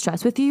carry that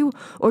stress with you?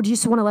 Or do you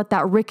just want to let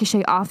that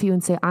ricochet off you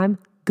and say, I'm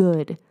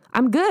good.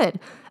 I'm good.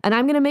 And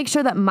I'm going to make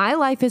sure that my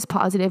life is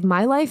positive.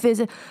 My life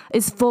is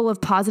full of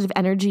positive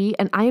energy.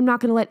 And I am not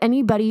going to let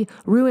anybody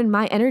ruin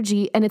my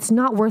energy. And it's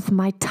not worth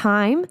my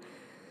time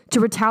to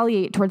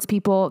retaliate towards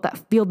people that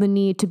feel the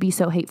need to be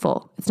so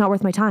hateful. It's not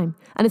worth my time.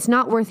 And it's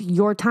not worth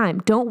your time.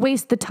 Don't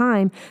waste the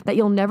time that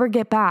you'll never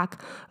get back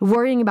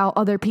worrying about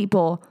other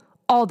people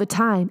all the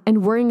time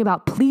and worrying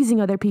about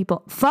pleasing other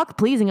people. Fuck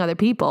pleasing other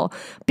people.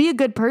 Be a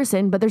good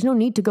person, but there's no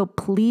need to go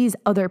please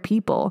other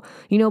people.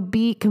 You know,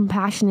 be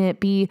compassionate,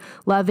 be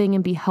loving,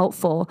 and be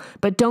helpful,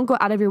 but don't go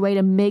out of your way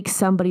to make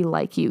somebody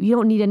like you. You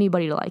don't need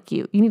anybody to like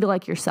you. You need to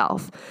like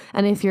yourself.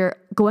 And if you're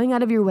going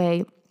out of your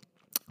way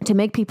to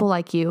make people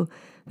like you,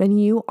 then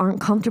you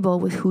aren't comfortable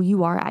with who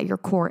you are at your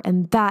core,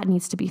 and that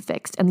needs to be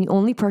fixed. And the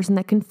only person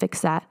that can fix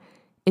that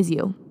is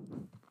you.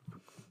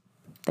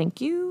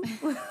 Thank you.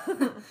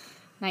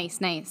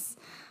 Nice.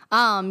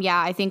 Yeah,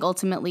 I think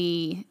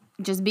ultimately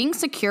just being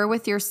secure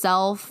with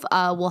yourself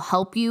will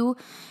help you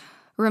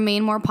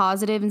remain more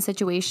positive in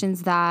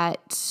situations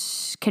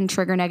that can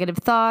trigger negative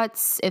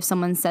thoughts. If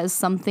someone says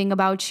something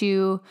about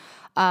you,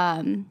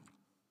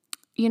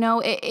 you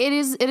know, it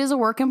is a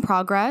work in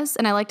progress.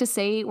 And I like to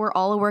say we're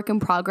all a work in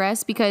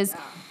progress because,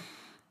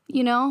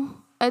 you know,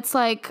 it's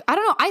like, I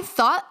don't know. I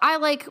thought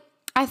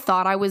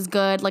I was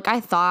good.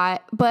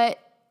 But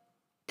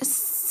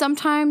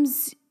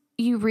sometimes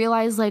you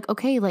realize like,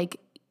 okay, like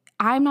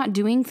I'm not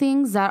doing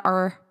things that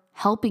are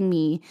helping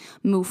me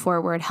move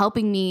forward,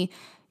 helping me,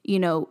 you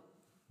know,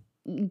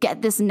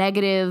 get this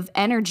negative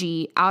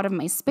energy out of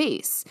my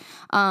space.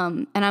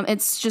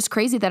 It's just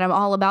crazy that I'm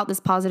all about this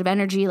positive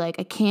energy. Like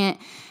I can't,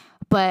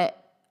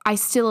 but I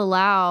still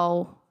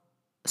allow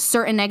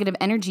certain negative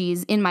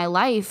energies in my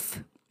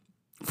life.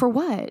 For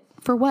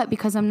what?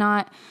 Because I'm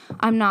not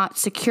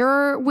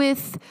secure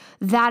with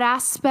that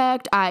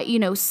aspect.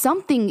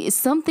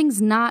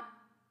 Something's not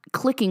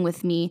clicking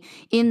with me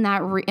in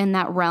that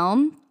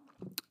realm.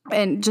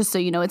 And just so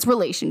you know, it's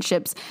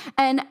relationships.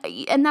 And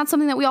that's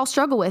something that we all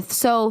struggle with.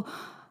 So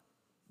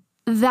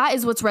that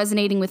is what's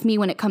resonating with me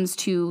when it comes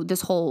to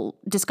this whole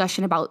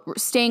discussion about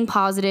staying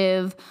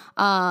positive,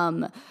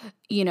 not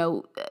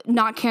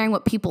caring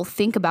what people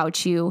think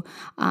about you.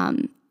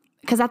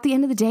 Because at the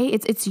end of the day,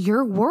 it's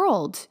your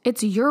world.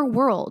 It's your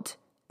world.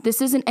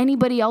 This isn't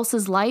anybody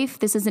else's life.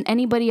 This isn't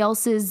anybody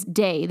else's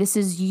day. This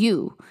is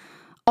you.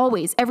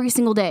 Always, every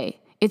single day.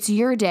 It's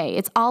your day.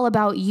 It's all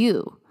about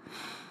you.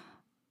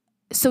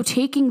 So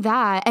taking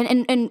that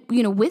and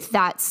with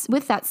that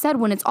said,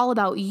 when it's all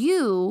about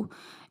you,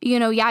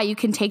 you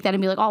can take that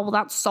and be like, oh, well,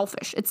 that's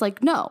selfish. It's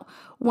like, no,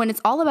 when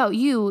it's all about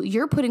you,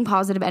 you're putting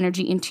positive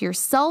energy into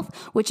yourself,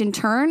 which in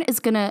turn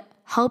is going to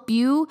help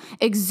you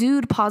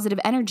exude positive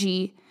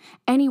energy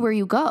anywhere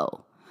you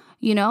go.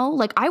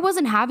 Like I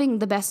wasn't having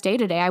the best day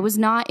today. I was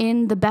not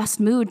in the best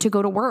mood to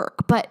go to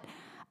work, but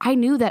I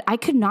knew that I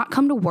could not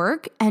come to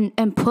work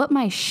and put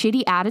my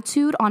shitty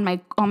attitude on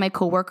my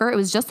coworker. It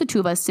was just the two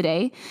of us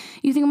today.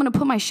 You think I'm going to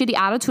put my shitty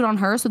attitude on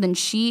her so then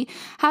she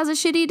has a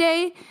shitty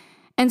day?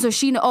 And so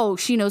she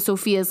knows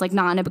Sophia's like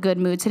not in a good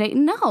mood today.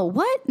 No,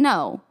 what?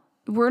 No,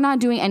 we're not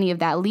doing any of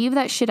that. Leave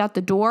that shit out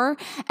the door.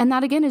 And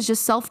that again is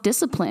just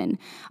self-discipline.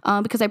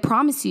 Because I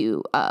promise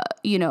you,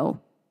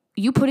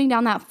 you putting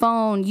down that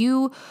phone,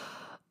 you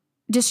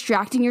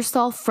distracting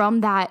yourself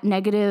from that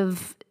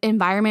negative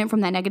environment,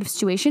 from that negative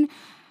situation,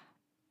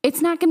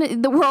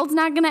 the world's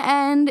not going to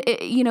end.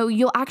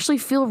 You'll actually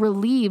feel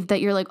relieved that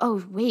you're like,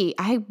 oh, wait,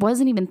 I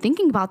wasn't even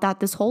thinking about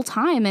that this whole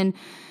time. And,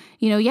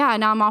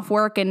 now I'm off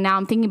work and now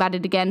I'm thinking about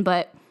it again.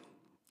 But,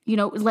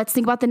 let's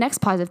think about the next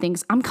positive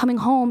things. I'm coming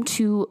home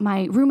to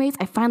my roommates.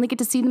 I finally get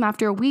to see them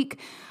after a week.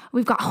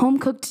 We've got home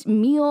cooked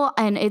meal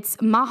and it's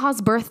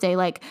Maha's birthday.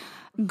 Like,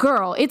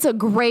 girl, it's a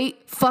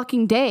great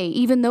fucking day.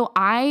 Even though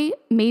I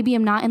maybe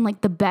am not in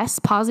like the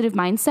best positive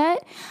mindset,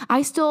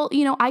 I still,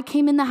 I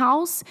came in the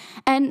house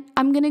and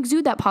I'm going to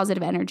exude that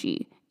positive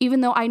energy. Even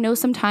though I know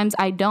sometimes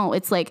I don't.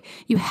 It's like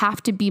you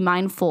have to be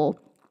mindful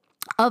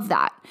of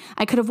that.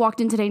 I could have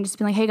walked in today and just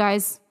been like, hey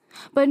guys,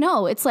 but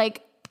no, it's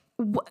like,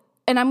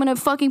 and I'm going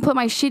to fucking put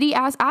my shitty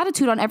ass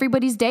attitude on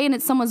everybody's day and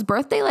it's someone's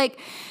birthday. Like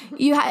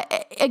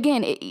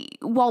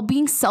while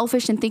being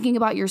selfish and thinking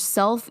about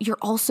yourself, you're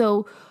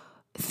also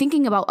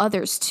thinking about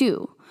others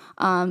too,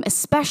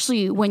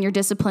 especially when you're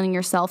disciplining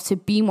yourself to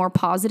be more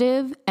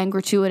positive and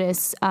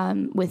gratuitous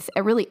with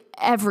really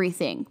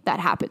everything that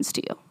happens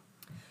to you.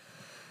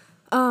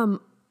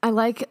 I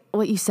like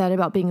what you said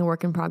about being a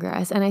work in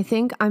progress. And I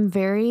think I'm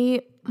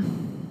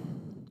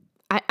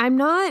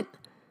not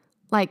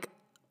like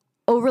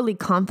overly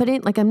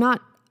confident. Like I'm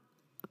not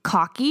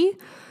cocky,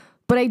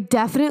 but I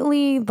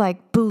definitely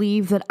like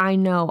believe that I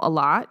know a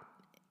lot.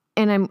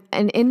 And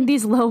in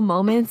these low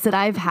moments that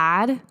I've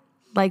had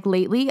like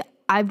lately,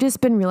 I've just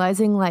been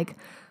realizing like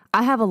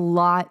I have a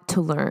lot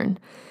to learn.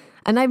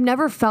 And I've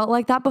never felt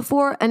like that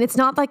before. And it's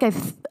not like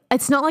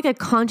I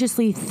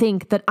consciously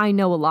think that I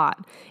know a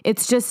lot.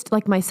 It's just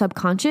like my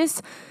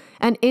subconscious.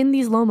 And in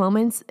these low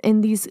moments,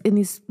 in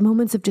these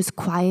moments of just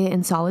quiet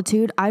and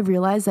solitude, I've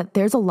realized that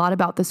there's a lot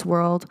about this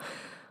world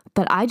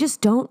that I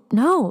just don't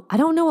know. I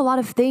don't know a lot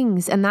of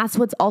things. And that's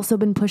what's also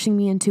been pushing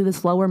me into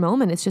this lower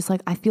moment. It's just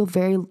like, I feel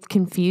very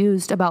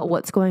confused about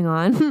what's going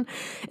on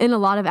in a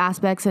lot of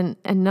aspects. And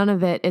none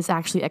of it is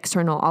actually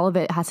external. All of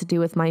it has to do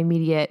with my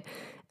immediate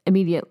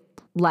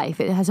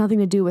life. It has nothing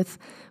to do with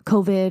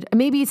COVID.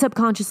 Maybe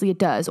subconsciously it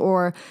does,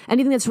 or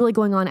anything that's really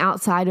going on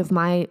outside of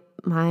my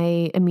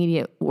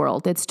immediate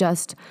world. It's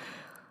just,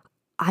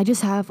 I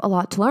just have a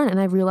lot to learn, and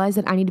I've realized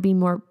that I need to be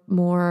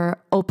more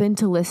open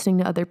to listening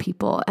to other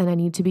people, and I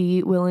need to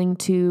be willing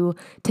to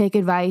take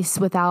advice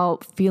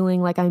without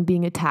feeling like I'm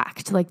being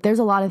attacked. Like there's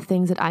a lot of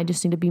things that I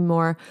just need to be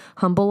more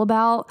humble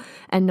about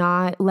and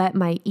not let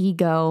my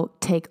ego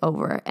take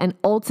over. And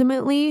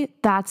ultimately,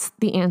 that's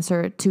the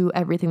answer to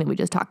everything that we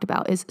just talked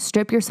about, is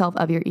strip yourself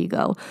of your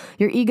ego.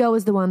 Your ego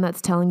is the one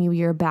that's telling you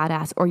you're a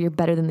badass or you're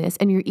better than this,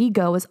 and your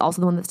ego is also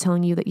the one that's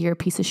telling you that you're a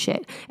piece of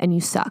shit and you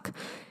suck.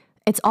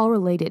 It's all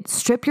related.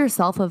 Strip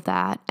yourself of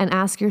that and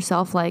ask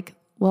yourself like,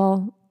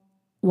 well,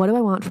 what do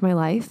I want for my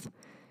life?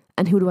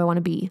 And who do I want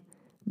to be?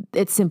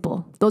 It's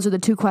simple. Those are the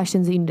two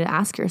questions that you need to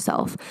ask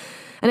yourself.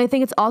 And I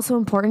think it's also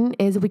important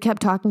is we kept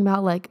talking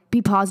about like,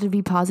 be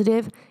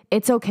positive.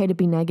 It's okay to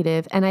be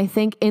negative. And I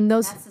think in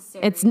those,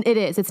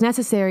 it's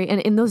necessary.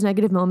 And in those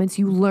negative moments,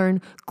 you learn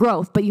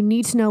growth, but you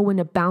need to know when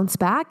to bounce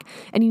back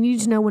and you need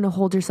to know when to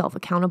hold yourself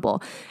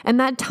accountable. And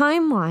that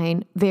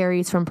timeline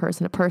varies from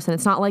person to person.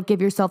 It's not like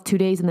give yourself 2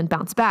 days and then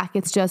bounce back.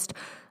 It's just,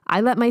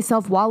 I let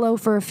myself wallow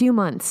for a few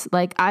months.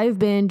 Like I've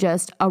been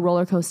just a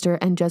roller coaster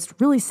and just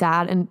really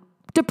sad and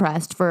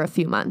depressed for a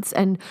few months.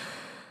 And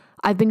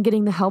I've been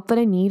getting the help that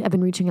I need. I've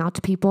been reaching out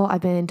to people. I've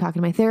been talking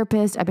to my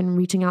therapist. I've been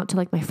reaching out to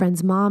like my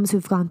friends' moms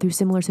who've gone through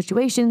similar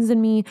situations than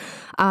me.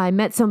 I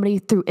met somebody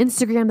through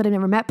Instagram that I've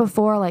never met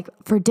before, like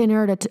for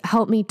dinner to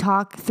help me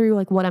talk through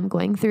like what I'm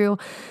going through.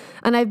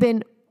 And I've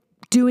been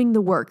doing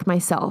the work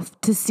myself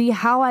to see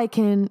how I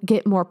can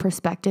get more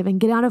perspective and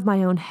get out of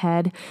my own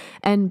head.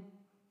 And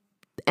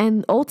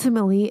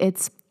ultimately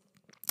it's,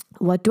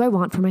 what do I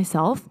want for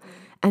myself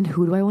and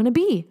who do I want to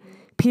be?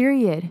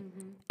 Period.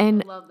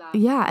 And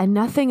yeah, and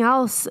nothing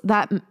else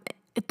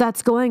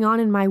that's going on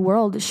in my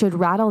world should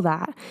rattle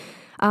that.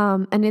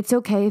 And it's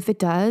okay if it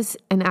does.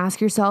 And ask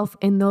yourself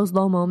in those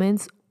low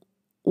moments,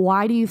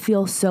 why do you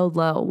feel so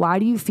low? Why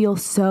do you feel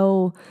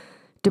so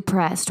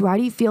depressed? Why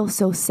do you feel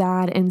so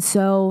sad and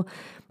so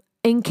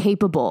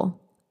incapable?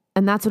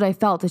 And that's what I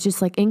felt. It's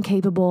just like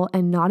incapable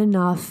and not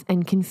enough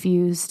and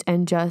confused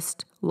and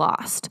just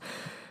lost.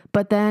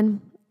 But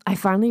then I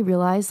finally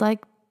realized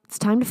like, it's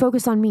time to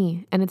focus on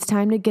me, and it's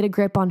time to get a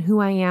grip on who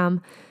I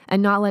am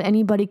and not let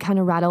anybody kind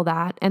of rattle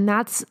that. And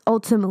that's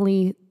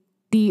ultimately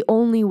the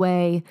only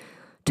way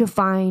to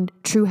find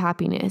true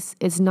happiness,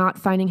 is not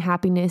finding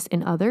happiness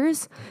in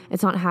others.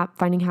 It's not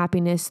finding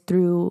happiness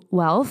through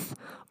wealth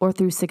or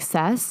through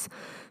success,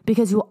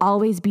 because you'll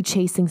always be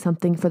chasing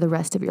something for the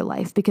rest of your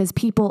life, because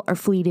people are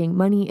fleeting.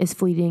 Money is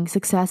fleeting.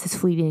 Success is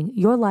fleeting.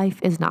 Your life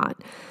is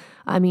not.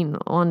 I mean,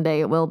 one day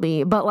it will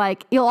be, but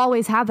like you'll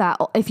always have that.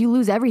 If you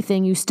lose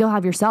everything, you still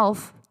have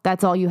yourself.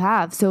 That's all you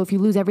have. So if you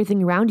lose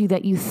everything around you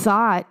that you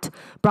thought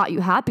brought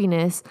you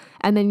happiness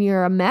and then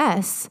you're a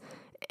mess,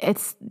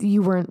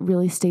 you weren't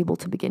really stable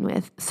to begin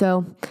with.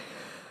 So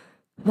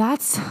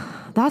that's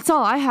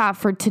all I have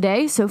for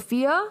today,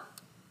 Sophia.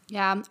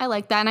 Yeah, I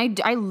like that.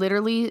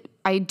 And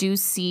I do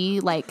see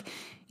like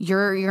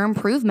your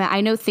improvement. I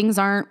know things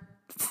aren't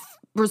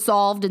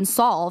resolved and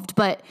solved,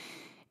 but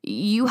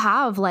you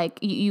have like,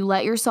 you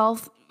let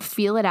yourself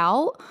feel it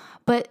out,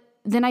 but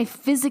then I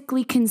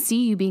physically can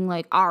see you being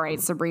like, all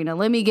right, Sabrina,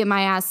 let me get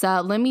my ass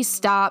up. Let me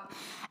stop.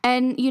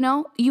 And you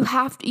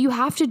have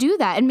to do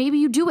that. And maybe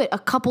you do it a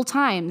couple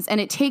times and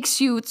it takes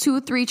you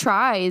 2-3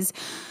 tries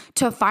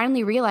to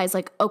finally realize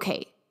like,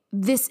 okay,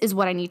 this is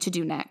what I need to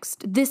do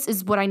next. This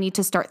is what I need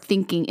to start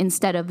thinking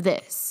instead of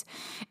this.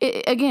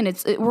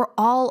 We're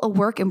all a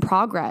work in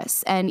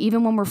progress. And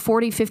even when we're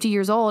 40, 50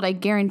 years old, I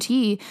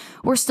guarantee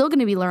we're still going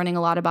to be learning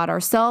a lot about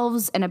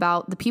ourselves and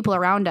about the people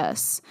around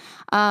us.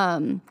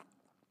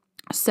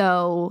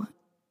 So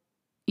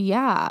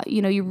yeah,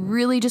 you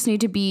really just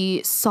need to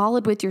be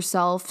solid with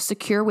yourself,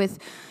 secure with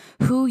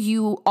who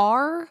you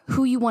are,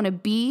 who you want to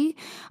be.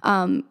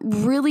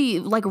 Really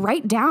like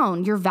write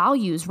down your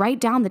values, write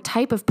down the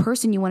type of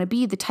person you want to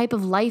be, the type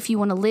of life you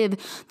want to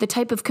live, the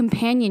type of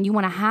companion you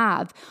want to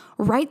have.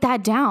 Write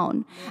that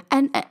down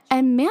and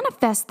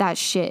manifest that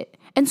shit.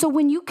 And so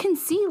when you can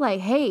see like,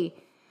 hey,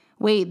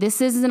 wait,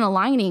 this isn't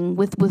aligning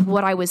with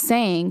what I was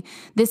saying.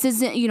 This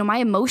isn't, my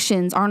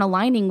emotions aren't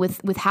aligning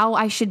with how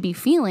I should be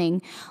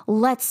feeling.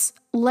 Let's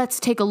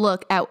take a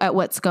look at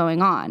what's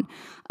going on.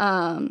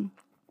 And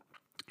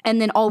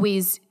then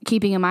always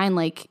keeping in mind,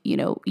 like,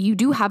 you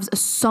do have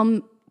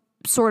some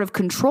sort of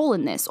control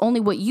in this, only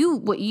what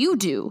you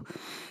do.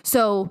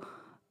 So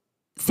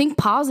think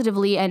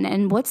positively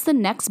and what's the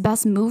next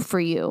best move for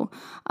you,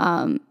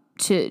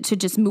 to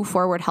just move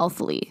forward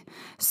healthily.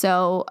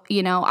 So,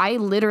 I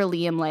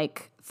literally am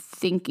like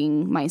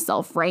thinking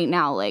myself right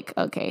now, like,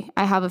 okay,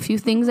 I have a few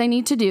things I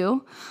need to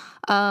do.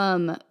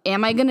 Am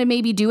I going to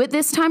maybe do it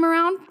this time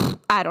around?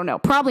 I don't know.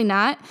 Probably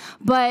not.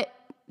 But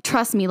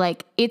trust me,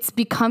 like, it's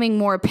becoming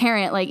more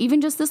apparent, like,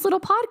 even just this little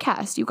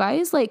podcast, you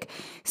guys, like,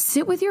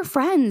 sit with your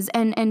friends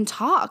and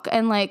talk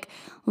and, like,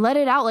 let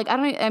it out. Like,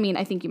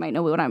 I think you might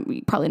know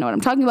you probably know what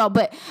I'm talking about,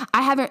 but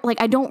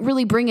I don't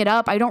really bring it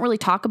up. I don't really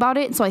talk about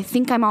it. So I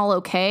think I'm all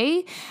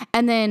okay.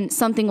 And then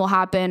something will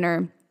happen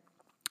or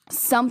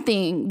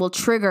something will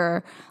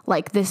trigger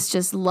like this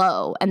just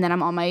low. And then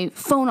I'm on my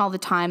phone all the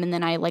time. And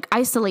then I like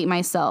isolate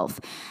myself.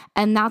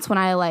 And that's when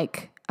I'm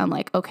like,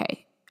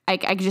 okay,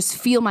 I just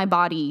feel my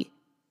body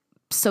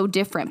so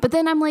different. But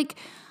then I'm like,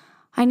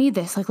 I need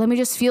this. Like, let me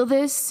just feel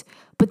this.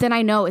 But then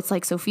I know it's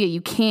like, Sophia,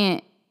 you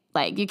can't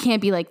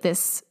be like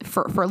this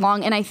for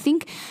long. And I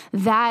think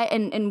that,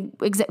 and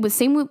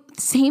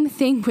same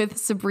thing with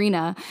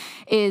Sabrina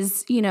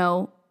is,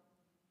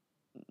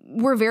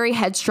 we're very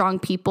headstrong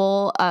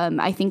people.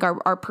 I think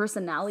our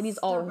personalities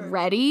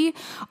already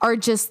are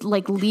just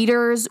like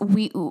leaders.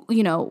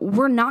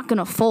 We're not going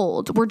to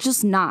fold. We're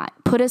just not.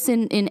 Put us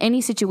in any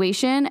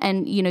situation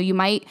and, you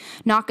might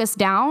knock us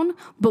down,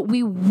 but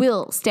we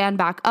will stand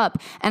back up.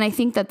 And I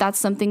think that that's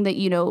something that,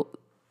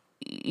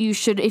 you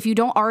should, if you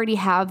don't already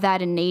have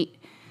that innate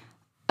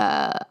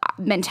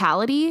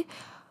mentality,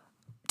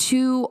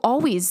 to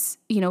always,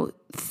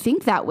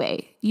 think that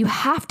way. You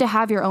have to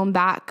have your own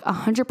back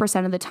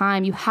 100% of the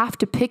time. You have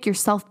to pick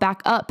yourself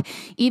back up,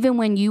 even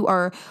when you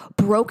are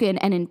broken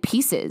and in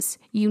pieces.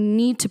 You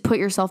need to put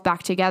yourself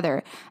back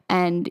together.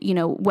 And,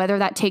 whether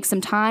that takes some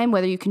time,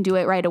 whether you can do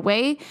it right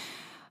away,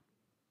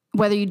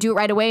 whether you do it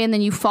right away and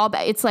then you fall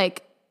back, it's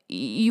like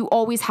you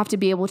always have to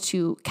be able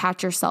to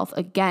catch yourself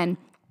again.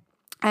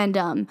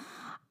 And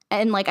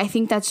like, I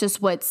think that's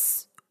just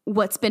what's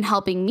been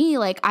helping me.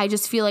 Like, I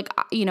just feel like,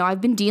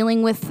 I've been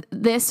dealing with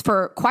this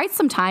for quite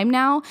some time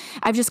now.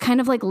 I've just kind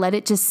of like let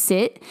it just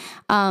sit.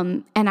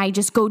 And I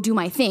just go do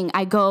my thing.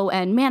 I go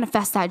and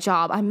manifest that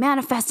job. I'm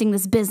manifesting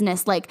this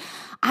business. Like,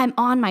 I'm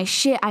on my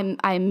shit.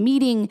 I'm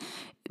meeting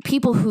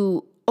people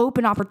who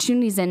open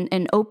opportunities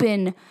and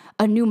open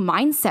a new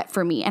mindset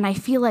for me. And I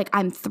feel like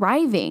I'm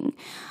thriving.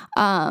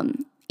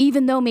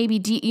 Even though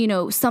maybe,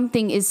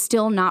 something is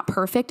still not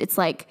perfect. It's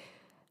like,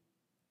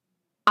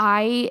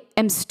 I've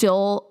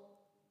still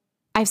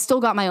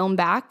got my own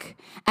back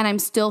and I'm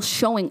still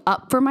showing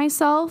up for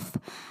myself,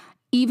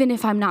 even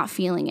if I'm not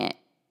feeling it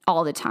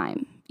all the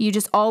time. You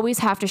just always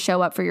have to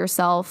show up for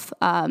yourself.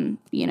 I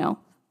don't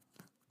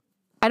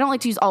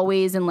like to use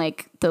always in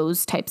like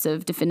those types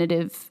of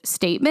definitive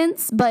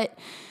statements, but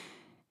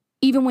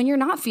even when you're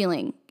not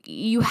feeling,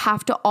 you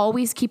have to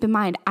always keep in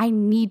mind, I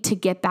need to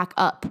get back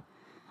up.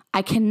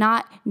 I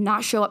cannot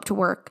not show up to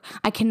work.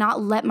 I cannot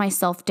let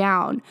myself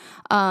down.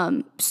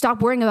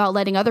 Stop worrying about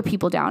letting other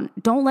people down.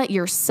 Don't let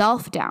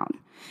yourself down.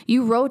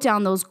 You wrote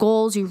down those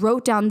goals. You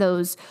wrote down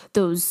those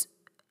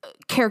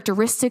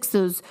characteristics,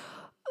 those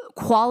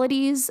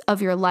qualities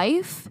of your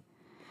life.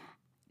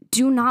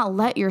 Do not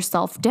let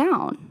yourself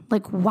down.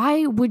 Like,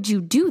 why would you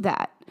do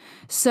that?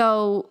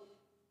 So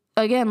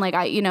again, like,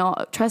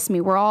 trust me,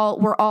 we're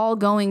all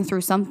going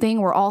through something.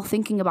 We're all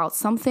thinking about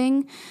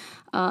something.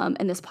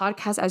 And this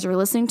podcast, as you're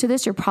listening to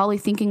this, you're probably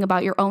thinking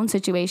about your own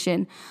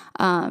situation.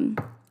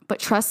 But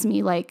trust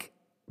me, like,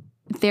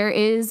 there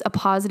is a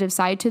positive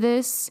side to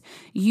this.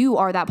 You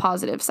are that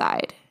positive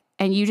side.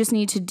 And you just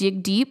need to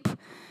dig deep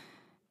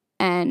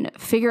and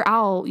figure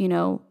out,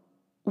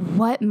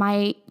 what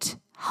might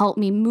help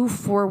me move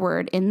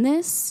forward in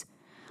this,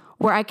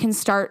 where I can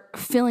start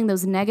feeling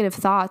those negative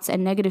thoughts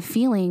and negative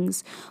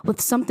feelings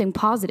with something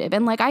positive.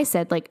 And like I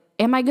said, like,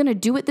 am I going to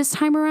do it this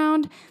time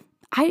around?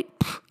 I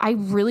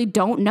really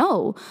don't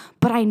know,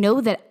 but I know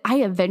that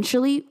I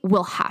eventually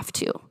will have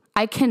to.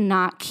 I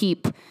cannot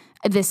keep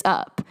this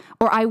up,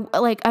 or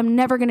I'm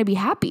never going to be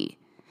happy.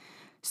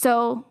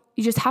 So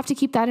you just have to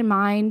keep that in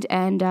mind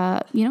and,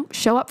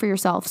 show up for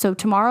yourself. So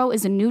tomorrow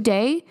is a new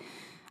day.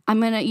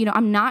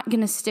 I'm not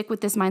going to stick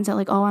with this mindset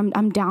like, oh,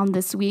 I'm down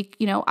this week.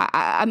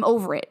 I'm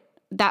over it.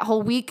 That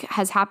whole week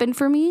has happened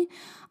for me.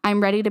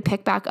 I'm ready to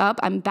pick back up.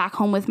 I'm back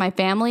home with my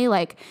family.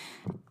 Like,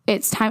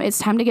 it's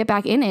time to get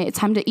back in it. It's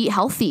time to eat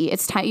healthy.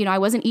 It's time, I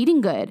wasn't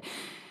eating good.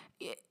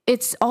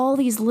 It's all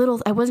these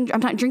little, I'm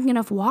not drinking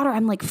enough water.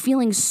 I'm like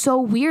feeling so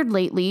weird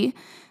lately,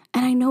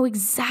 and I know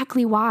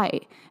exactly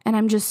why. And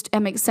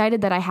I'm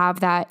excited that I have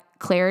that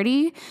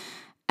clarity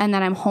and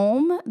that I'm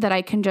home, that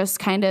I can just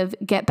kind of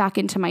get back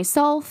into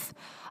myself,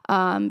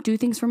 do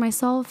things for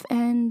myself,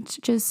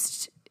 and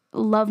just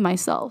love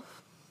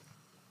myself.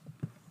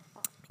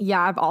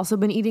 Yeah, I've also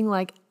been eating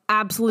like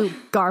absolute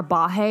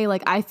garbaje.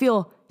 Like I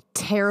feel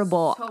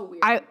terrible. So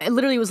weird. I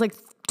literally was like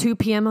 2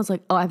 p.m. I was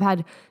like, oh, I've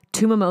had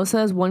 2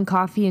 mimosas, 1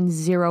 coffee, and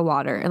 0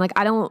 water. And like,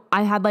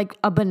 I had like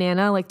a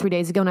banana like 3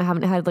 days ago and I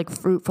haven't had like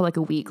fruit for like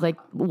a week. Like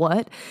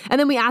what? And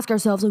then we ask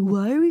ourselves like,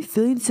 why are we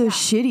feeling so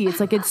shitty? It's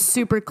like, it's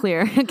super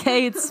clear.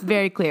 Okay. It's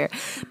very clear.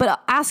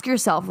 But ask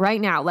yourself right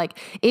now, like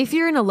if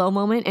you're in a low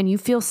moment and you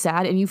feel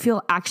sad and you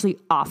feel actually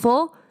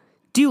awful,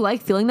 do you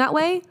like feeling that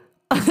way?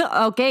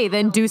 Okay,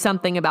 then do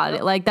something about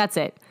it. Like that's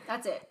it.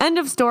 That's it. End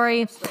of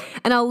story.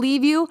 And I'll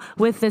leave you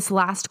with this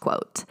last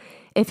quote.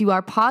 If you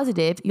are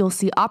positive, you'll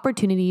see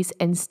opportunities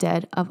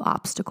instead of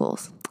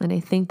obstacles. And I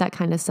think that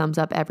kind of sums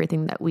up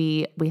everything that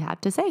we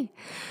had to say.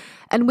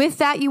 And with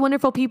that, you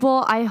wonderful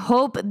people, I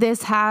hope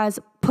this has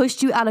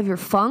pushed you out of your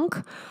funk,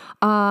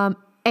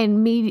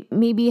 and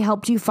maybe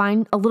helped you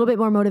find a little bit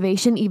more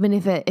motivation, even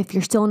if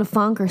you're still in a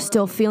funk or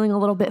still feeling a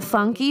little bit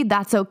funky.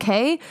 That's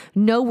okay.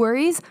 No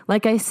worries.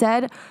 Like I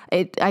said,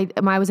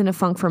 I was in a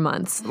funk for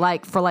months,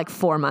 for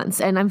 4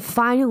 months, and I'm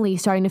finally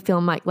starting to feel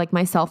like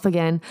myself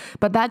again.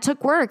 But that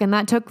took work, and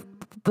that took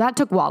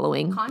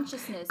wallowing.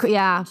 Consciousness.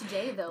 Yeah.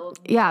 Today, though.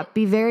 Yeah.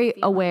 Be very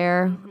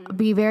aware. Mm-hmm.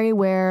 Be very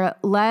aware.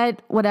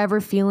 Let whatever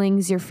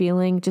feelings you're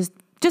feeling just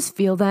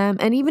feel them.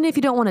 And even if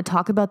you don't want to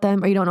talk about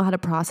them or you don't know how to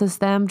process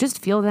them, just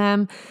feel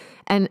them.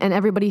 And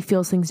everybody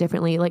feels things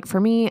differently. Like for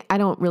me, I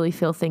don't really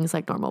feel things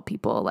like normal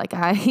people. Like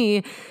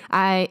I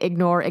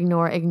ignore.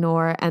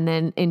 And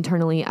then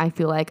internally I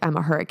feel like I'm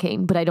a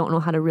hurricane, but I don't know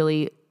how to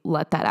really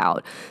let that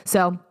out.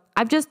 So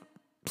I've just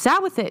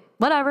sat with it,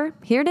 whatever,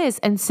 here it is,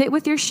 and sit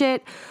with your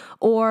shit.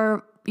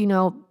 Or,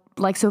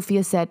 like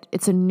Sophia said,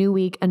 it's a new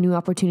week, a new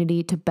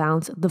opportunity to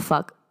bounce the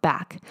fuck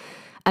back.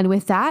 And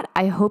with that,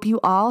 I hope you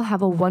all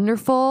have a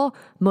wonderful,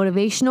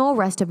 motivational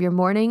rest of your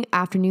morning,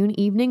 afternoon,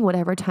 evening,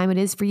 whatever time it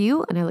is for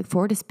you. And I look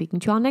forward to speaking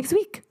to you all next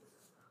week.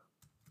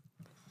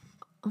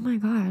 Oh my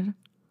God.